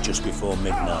day, just before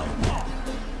midnight.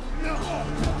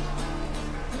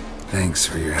 Thanks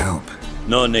for your help.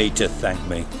 No need to thank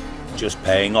me. Just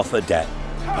paying off a debt.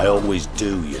 I always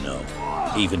do, you know.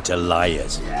 Even to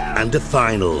liars. And a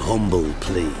final humble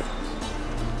plea.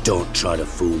 Don't try to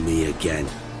fool me again.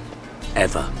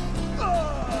 Ever.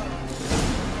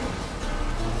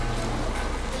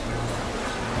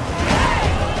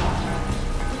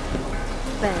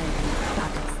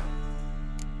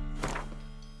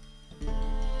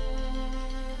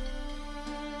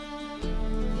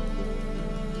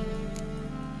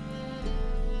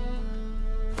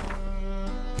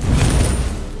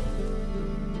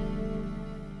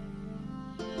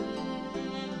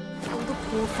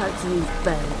 Poor folks use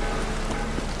bow.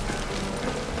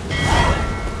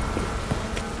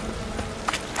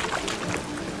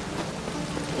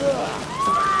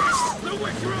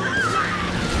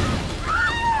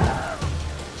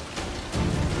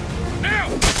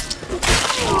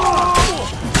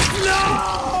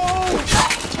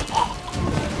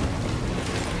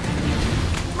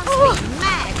 Must be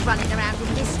mad running around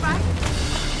in this way.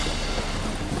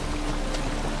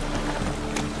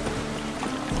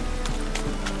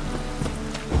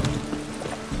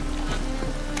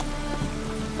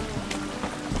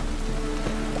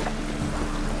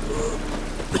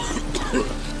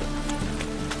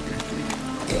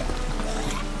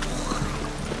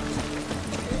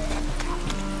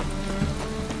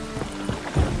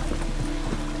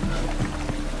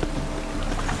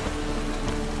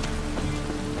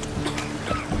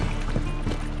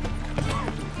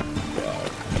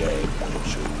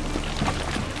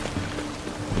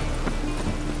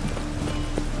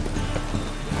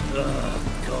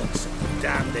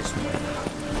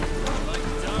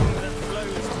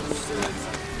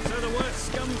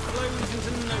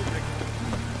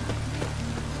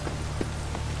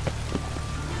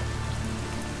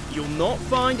 You'll not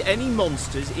find any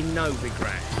monsters in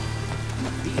Novigrad.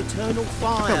 The eternal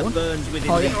fire burns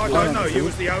within I the don't know you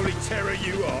was the only terror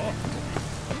you are.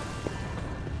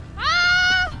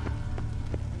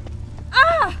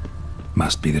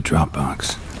 Must be the drop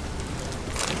box.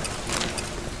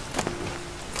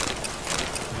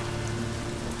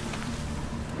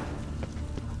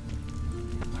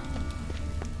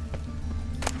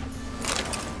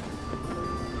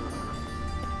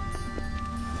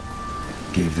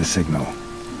 Gave the signal.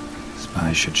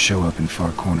 Spies should show up in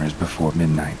Far Corners before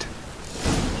midnight.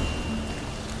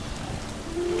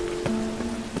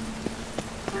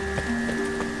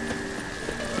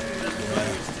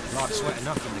 Like sweat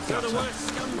enough in the gutter.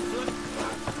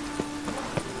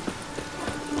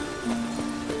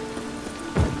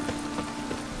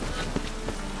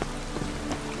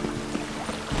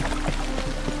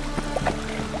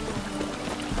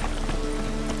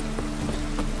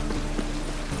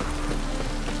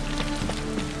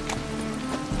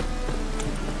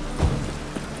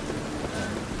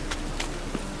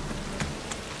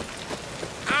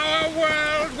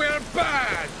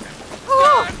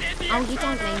 Oh, you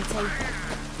don't mean to.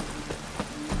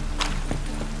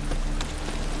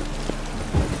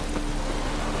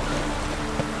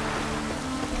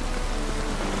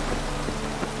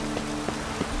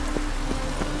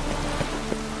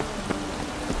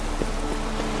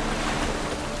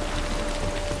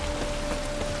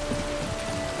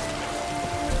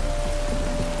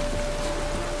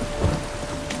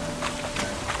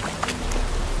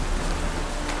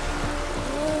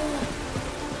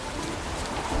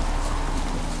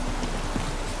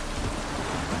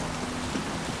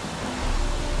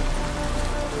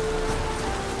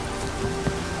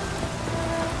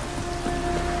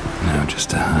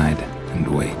 Just to hide and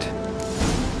wait.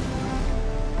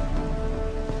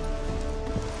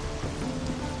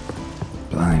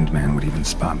 Blind man would even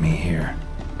spot me here.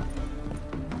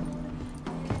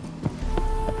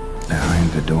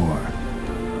 Behind the door.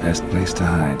 Best place to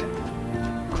hide.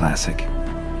 Classic.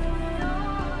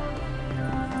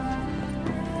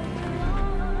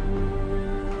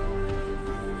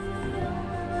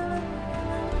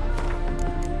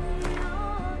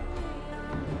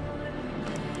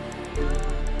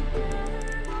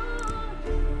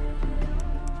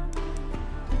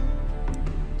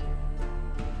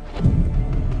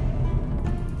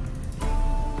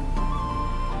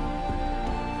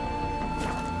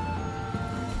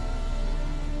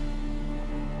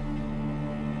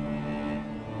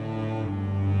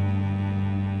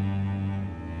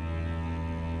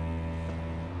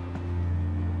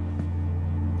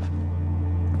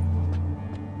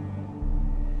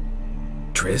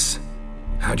 Triss?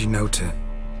 How'd you know to...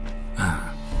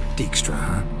 Ah, Dijkstra,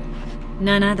 huh?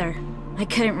 None other. I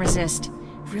couldn't resist.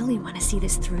 Really want to see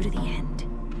this through to the end.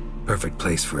 Perfect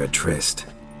place for a tryst.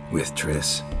 With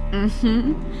Triss.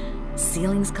 Mm-hmm.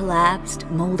 Ceilings collapsed,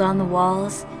 mold on the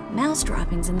walls, mouse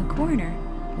droppings in the corner.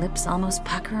 Lips almost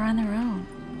pucker on their own.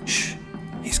 Shh.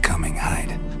 He's coming.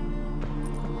 Hide.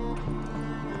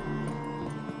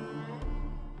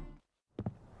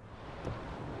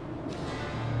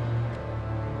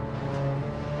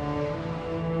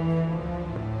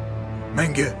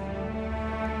 Menge.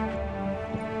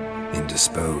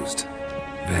 Indisposed.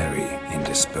 Very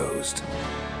indisposed.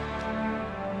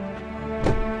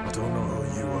 I don't know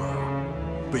who you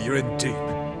are, but you're in deep.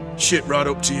 Shit right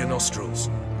up to your nostrils.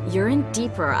 You're in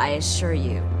deeper, I assure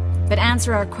you. But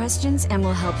answer our questions and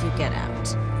we'll help you get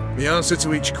out. The answer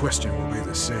to each question will be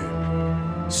the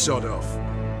same. Sod off.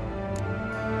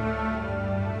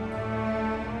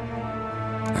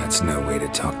 That's no way to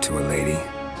talk to a lady.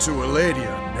 To a lady,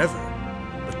 I never.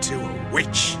 But to a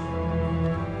witch.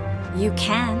 You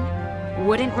can.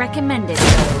 Wouldn't recommend it.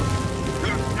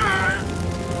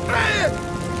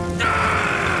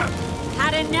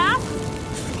 Had enough?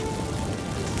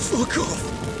 Fuck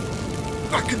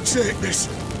off. I can take this.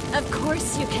 Of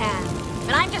course you can.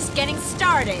 But I'm just getting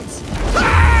started.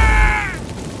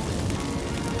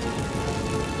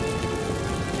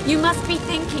 You must be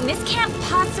thinking, this can't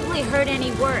possibly hurt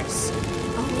any worse.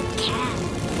 Oh, it can.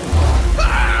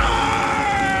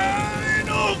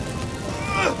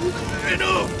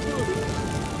 Enough!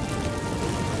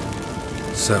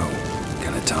 So,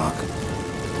 gonna talk?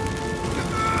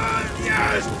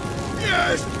 Yes!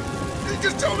 Yes!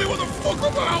 Just tell me what the fuck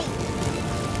about!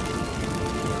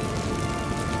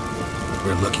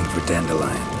 We're looking for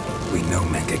Dandelion. We know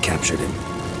Menge captured him.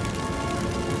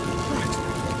 Right.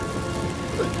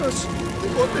 That's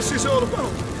what this is all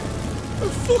about. A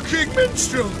fucking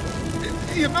minstrel!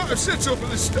 You might have said so from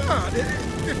the start.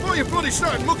 Before you bloody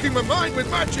started mucking my mind with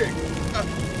magic.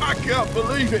 I can't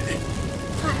believe it.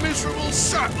 For a miserable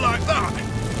sap like that.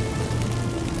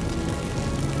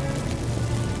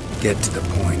 Get to the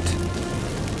point.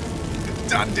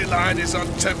 Dandelion is on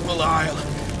Temple Isle,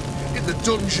 in the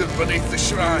dungeon beneath the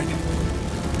shrine.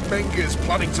 Menge's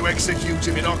planning to execute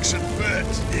him in Oxenfurt.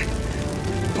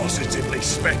 Positively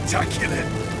spectacular.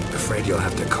 Afraid you'll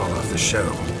have to call off the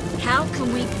show. How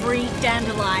can we free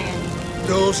Dandelion?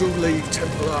 Those who leave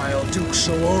Temple Isle do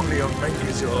so only on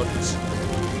Menge's orders.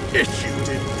 Issued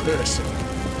in person.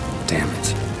 Damn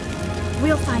it.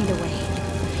 We'll find a way.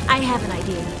 I have an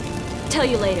idea. Tell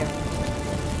you later.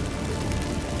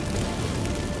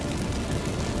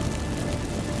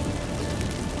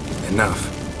 Enough.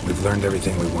 We've learned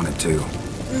everything we wanted to.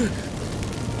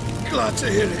 Glad to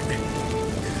hear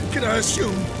it. Can I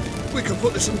assume we can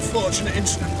put this unfortunate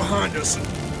incident behind us?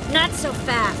 Not so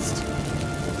fast.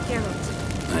 Geralt.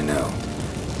 I know.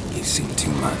 You've seen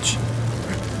too much.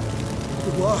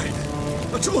 Why?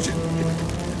 I told you.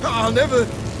 I'll never...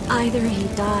 Either he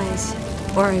dies,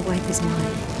 or I wipe his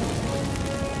mind.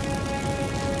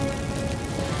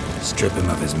 Strip him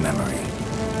of his memory.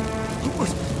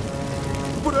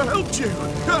 But I helped you.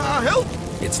 I helped.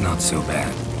 It's not so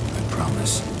bad, I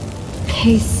promise.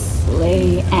 Peace,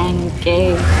 slay, and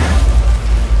gay.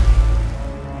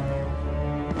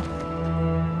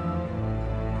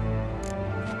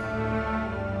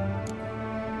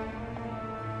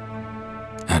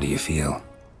 How do you feel?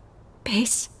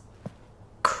 Base.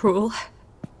 Cruel.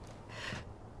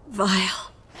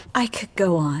 Vile. I could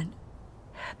go on.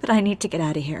 But I need to get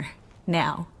out of here.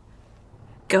 Now.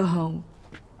 Go home.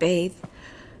 Bathe.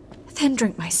 Then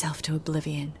drink myself to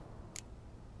oblivion.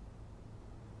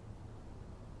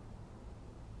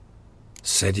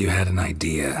 Said you had an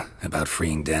idea about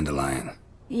freeing Dandelion.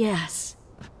 Yes.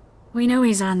 We know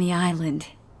he's on the island.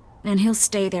 And he'll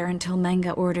stay there until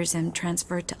Menge orders him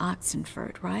transferred to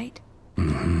Oxenfurt, right?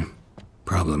 Mm-hmm.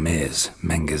 Problem is,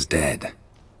 Menge's dead.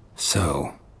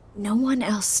 So... No one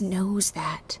else knows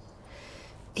that.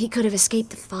 He could have escaped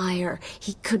the fire.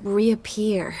 He could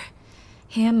reappear.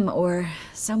 Him or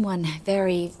someone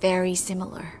very, very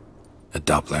similar. A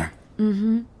Doppler?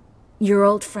 Mm-hmm. Your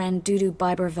old friend Dudu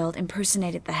Biberveld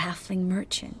impersonated the halfling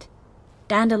merchant.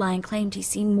 Dandelion claimed he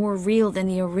seemed more real than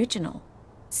the original.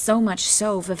 So much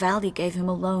so, Vivaldi gave him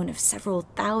a loan of several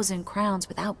thousand crowns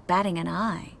without batting an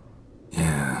eye.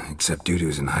 Yeah, except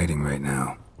Dudu's in hiding right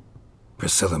now.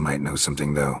 Priscilla might know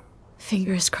something, though.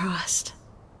 Fingers crossed.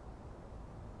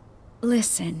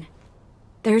 Listen,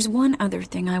 there's one other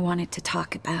thing I wanted to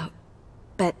talk about.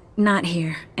 But not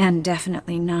here, and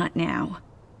definitely not now.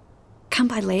 Come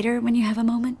by later when you have a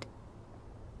moment?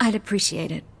 I'd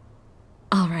appreciate it.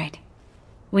 All right.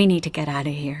 We need to get out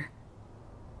of here.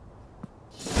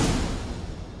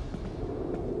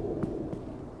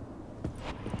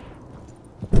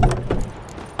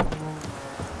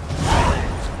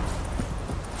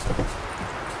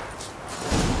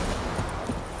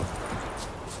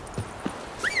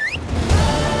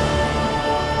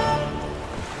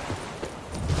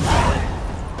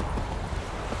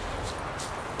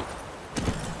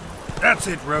 That's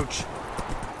it, Roach.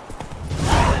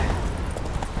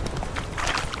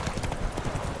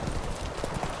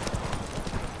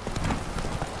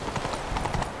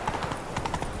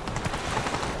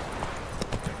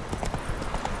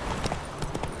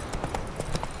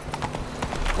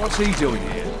 What's he doing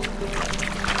here?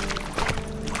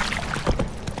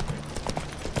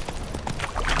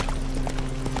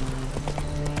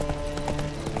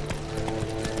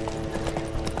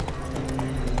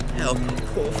 Help the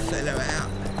poor fellow out.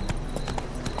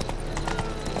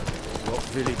 What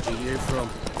village are you from?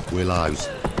 Willows.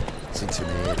 It's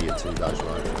intermediate 2 days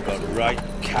road. Got right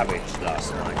cabbage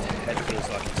last night. Head feels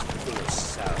like it's full of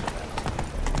sound.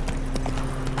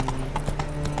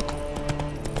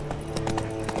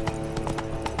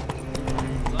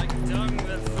 Like dung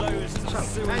that flows to the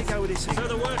sewers. How you go with this thing? So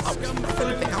the worst scum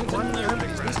flows into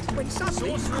Novigrad. When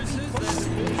suddenly... Sorceresses,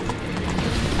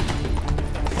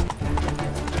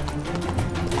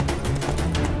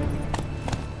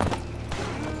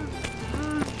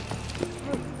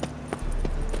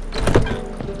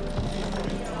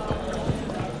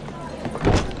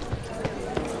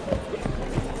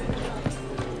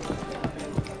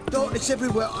 Darkness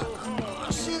everywhere. I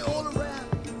see it all around.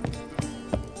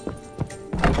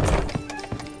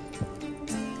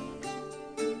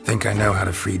 Think I know how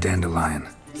to free Dandelion.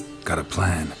 Got a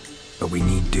plan, but we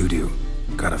need Dudu.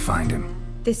 Gotta find him.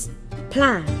 This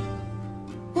plan?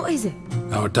 What is it?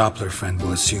 Our Doppler friend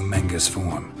will assume Menga's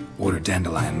form. Order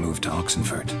Dandelion moved to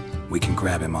Oxenfurt. We can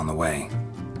grab him on the way.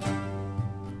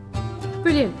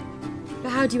 Brilliant. But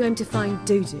how do you aim to find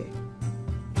Dudu?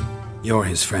 You're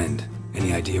his friend.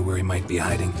 Any idea where he might be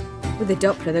hiding? With the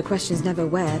Doppler, the question's never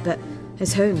where, but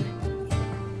as whom.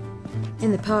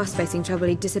 In the past, facing trouble,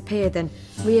 he'd disappear, then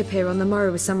reappear on the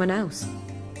morrow with someone else.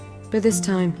 But this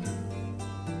time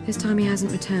he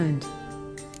hasn't returned.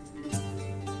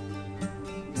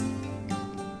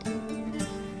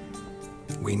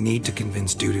 We need to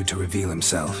convince Dudu to reveal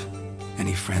himself.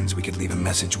 Any friends we could leave a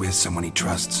message with, someone he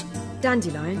trusts?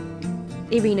 Dandelion?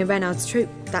 Irina Renard's troop,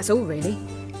 that's all really.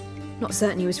 Not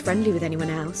certain he was friendly with anyone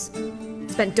else.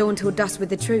 Spent dawn till dusk with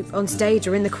the troupe, on stage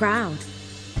or in the crowd.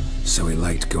 So he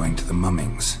liked going to the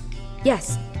mummings.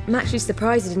 Yes, I'm actually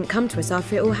surprised he didn't come to us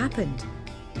after it all happened.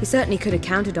 He certainly could have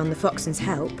counted on the Foxen's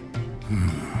help.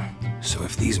 So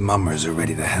if these mummers are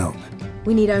ready to help...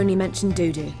 We need only mention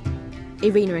Dudu.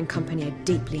 Irina and company are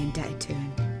deeply indebted to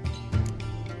him.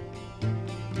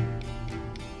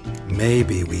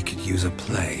 Maybe we could use a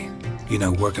play. You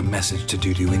know, work a message to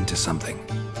Dudu into something.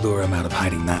 Lure him out of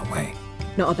hiding that way.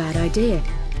 Not a bad idea,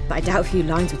 but I doubt a few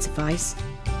lines would suffice.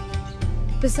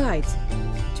 Besides,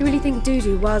 do you really think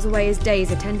Dudu whiles away his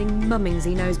days attending mummings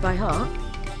he knows by heart?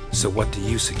 So what do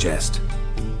you suggest?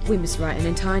 We must write an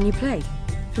entire new play.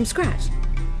 From scratch.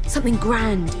 Something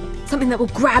grand. Something that will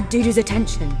grab Dudu's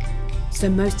attention. So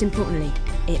most importantly,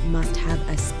 it must have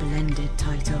a splendid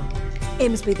title. It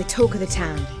must be the talk of the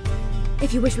town.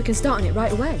 If you wish, we can start on it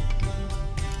right away.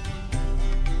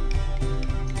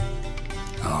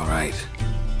 All right.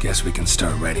 Guess we can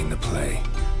start writing the play.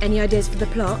 Any ideas for the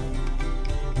plot?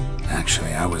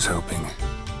 Actually, I was hoping...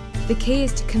 The key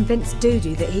is to convince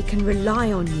Dudu that he can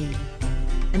rely on you,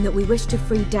 and that we wish to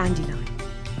free Dandelion.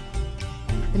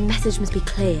 The message must be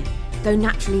clear, though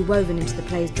naturally woven into the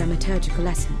play's dramaturgical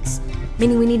essence,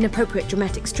 meaning we need an appropriate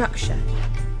dramatic structure.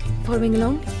 Following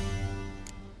along?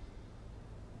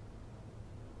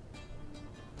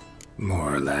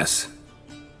 More or less.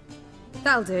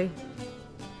 That'll do.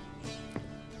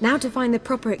 Now to find the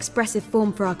proper expressive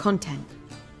form for our content.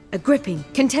 A gripping,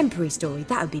 contemporary story,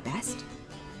 that would be best.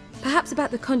 Perhaps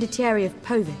about the condottieri of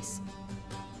Povis.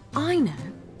 I know.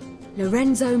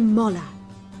 Lorenzo Molla.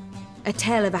 A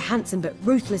tale of a handsome but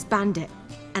ruthless bandit,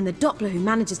 and the Doppler who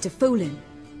manages to fool him.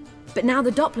 But now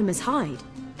the Doppler must hide,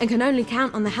 and can only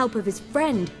count on the help of his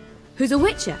friend, who's a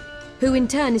witcher, who in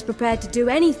turn is prepared to do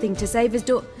anything to save his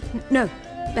no,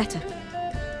 better,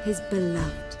 his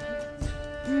beloved.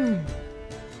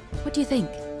 What do you think?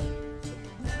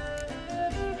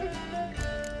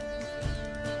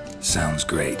 Sounds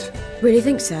great. Really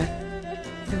think so?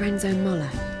 Lorenzo Molla.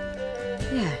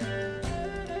 Yeah.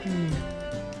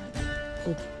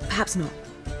 Or perhaps not.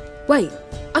 Wait,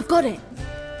 I've got it!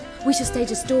 We shall stage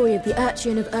a story of the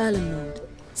Urchin of Erlenwald,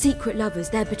 Secret lovers,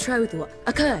 their betrothal,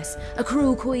 a curse, a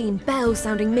cruel queen, bells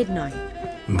sounding midnight.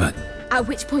 But... At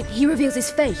which point he reveals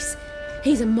his face.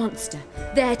 He's a monster,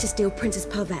 there to steal Princess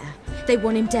Pavetta. They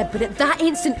want him dead, but at that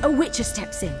instant a witcher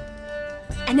steps in.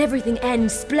 And everything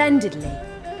ends splendidly.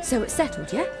 So it's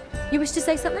settled, yeah? You wish to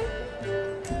say something?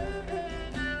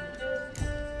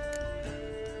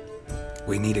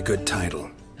 We need a good title.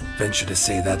 Venture to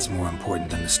say that's more important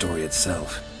than the story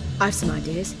itself. I've some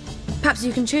ideas. Perhaps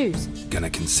you can choose. Gonna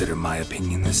consider my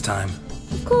opinion this time?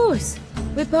 Of course.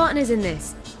 We're partners in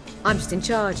this. I'm just in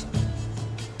charge.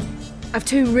 I've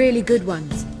two really good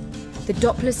ones. The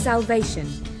Doppler's Salvation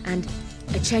and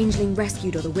A Changeling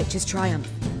Rescued or the Witcher's Triumph.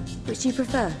 Which do you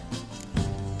prefer?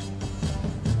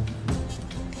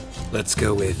 Let's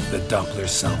go with the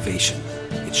Doppler's Salvation.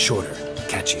 It's shorter,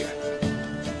 catchier.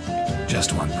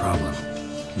 Just one problem.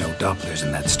 No Dopplers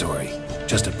in that story.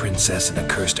 Just a princess and a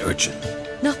cursed urchin.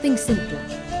 Nothing simpler.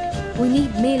 We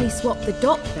need merely swap the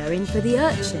Doppler in for the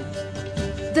urchin.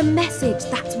 The message,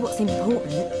 that's what's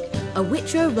important. A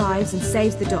witcher arrives and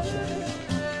saves the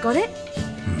Doppler. Got it?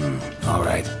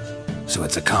 Alright. So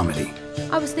it's a comedy.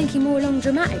 I was thinking more along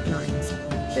dramatic lines.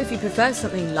 But if you prefer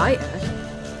something lighter...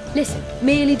 Listen,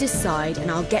 merely decide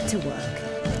and I'll get to work.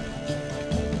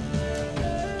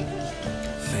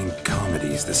 Think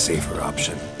comedy's the safer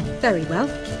option. Very well.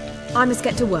 I must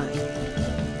get to work.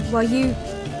 While you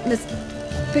must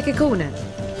pick a corner.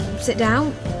 Sit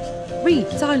down, read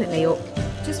silently, or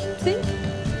just think.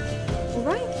 All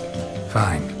right?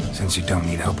 Fine, since you don't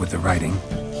need help with the writing.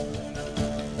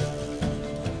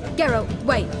 Geralt,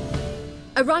 wait.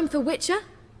 A rhyme for Witcher?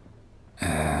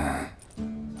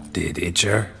 Did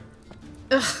Itcher?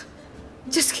 Ugh,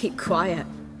 just keep quiet.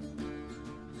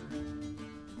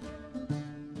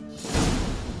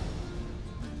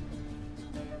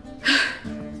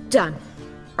 Done.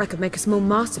 I could make a small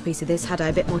masterpiece of this had I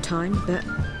a bit more time, but...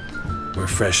 We're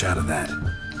fresh out of that.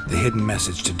 The hidden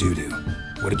message to Dudu.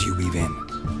 What did you weave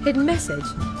in? Hidden message?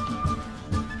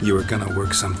 You were gonna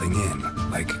work something in,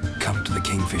 like come to the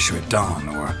Kingfisher at dawn,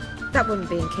 or... That wouldn't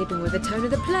be in keeping with the tone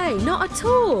of the play, not at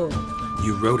all.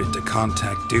 You wrote it to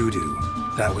contact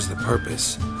Dudu. That was the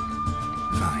purpose.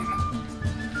 Fine.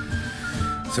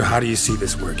 So how do you see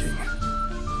this working?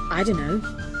 I don't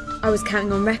know. I was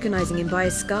counting on recognizing him by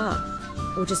his scar.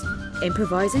 Or just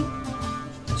improvising.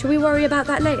 Shall we worry about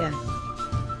that later?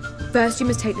 First you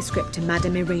must take the script to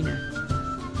Madame Irina.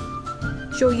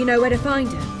 Sure you know where to find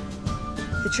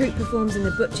her? The troupe performs in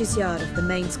the butcher's yard of the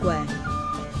main square.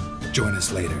 Join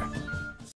us later.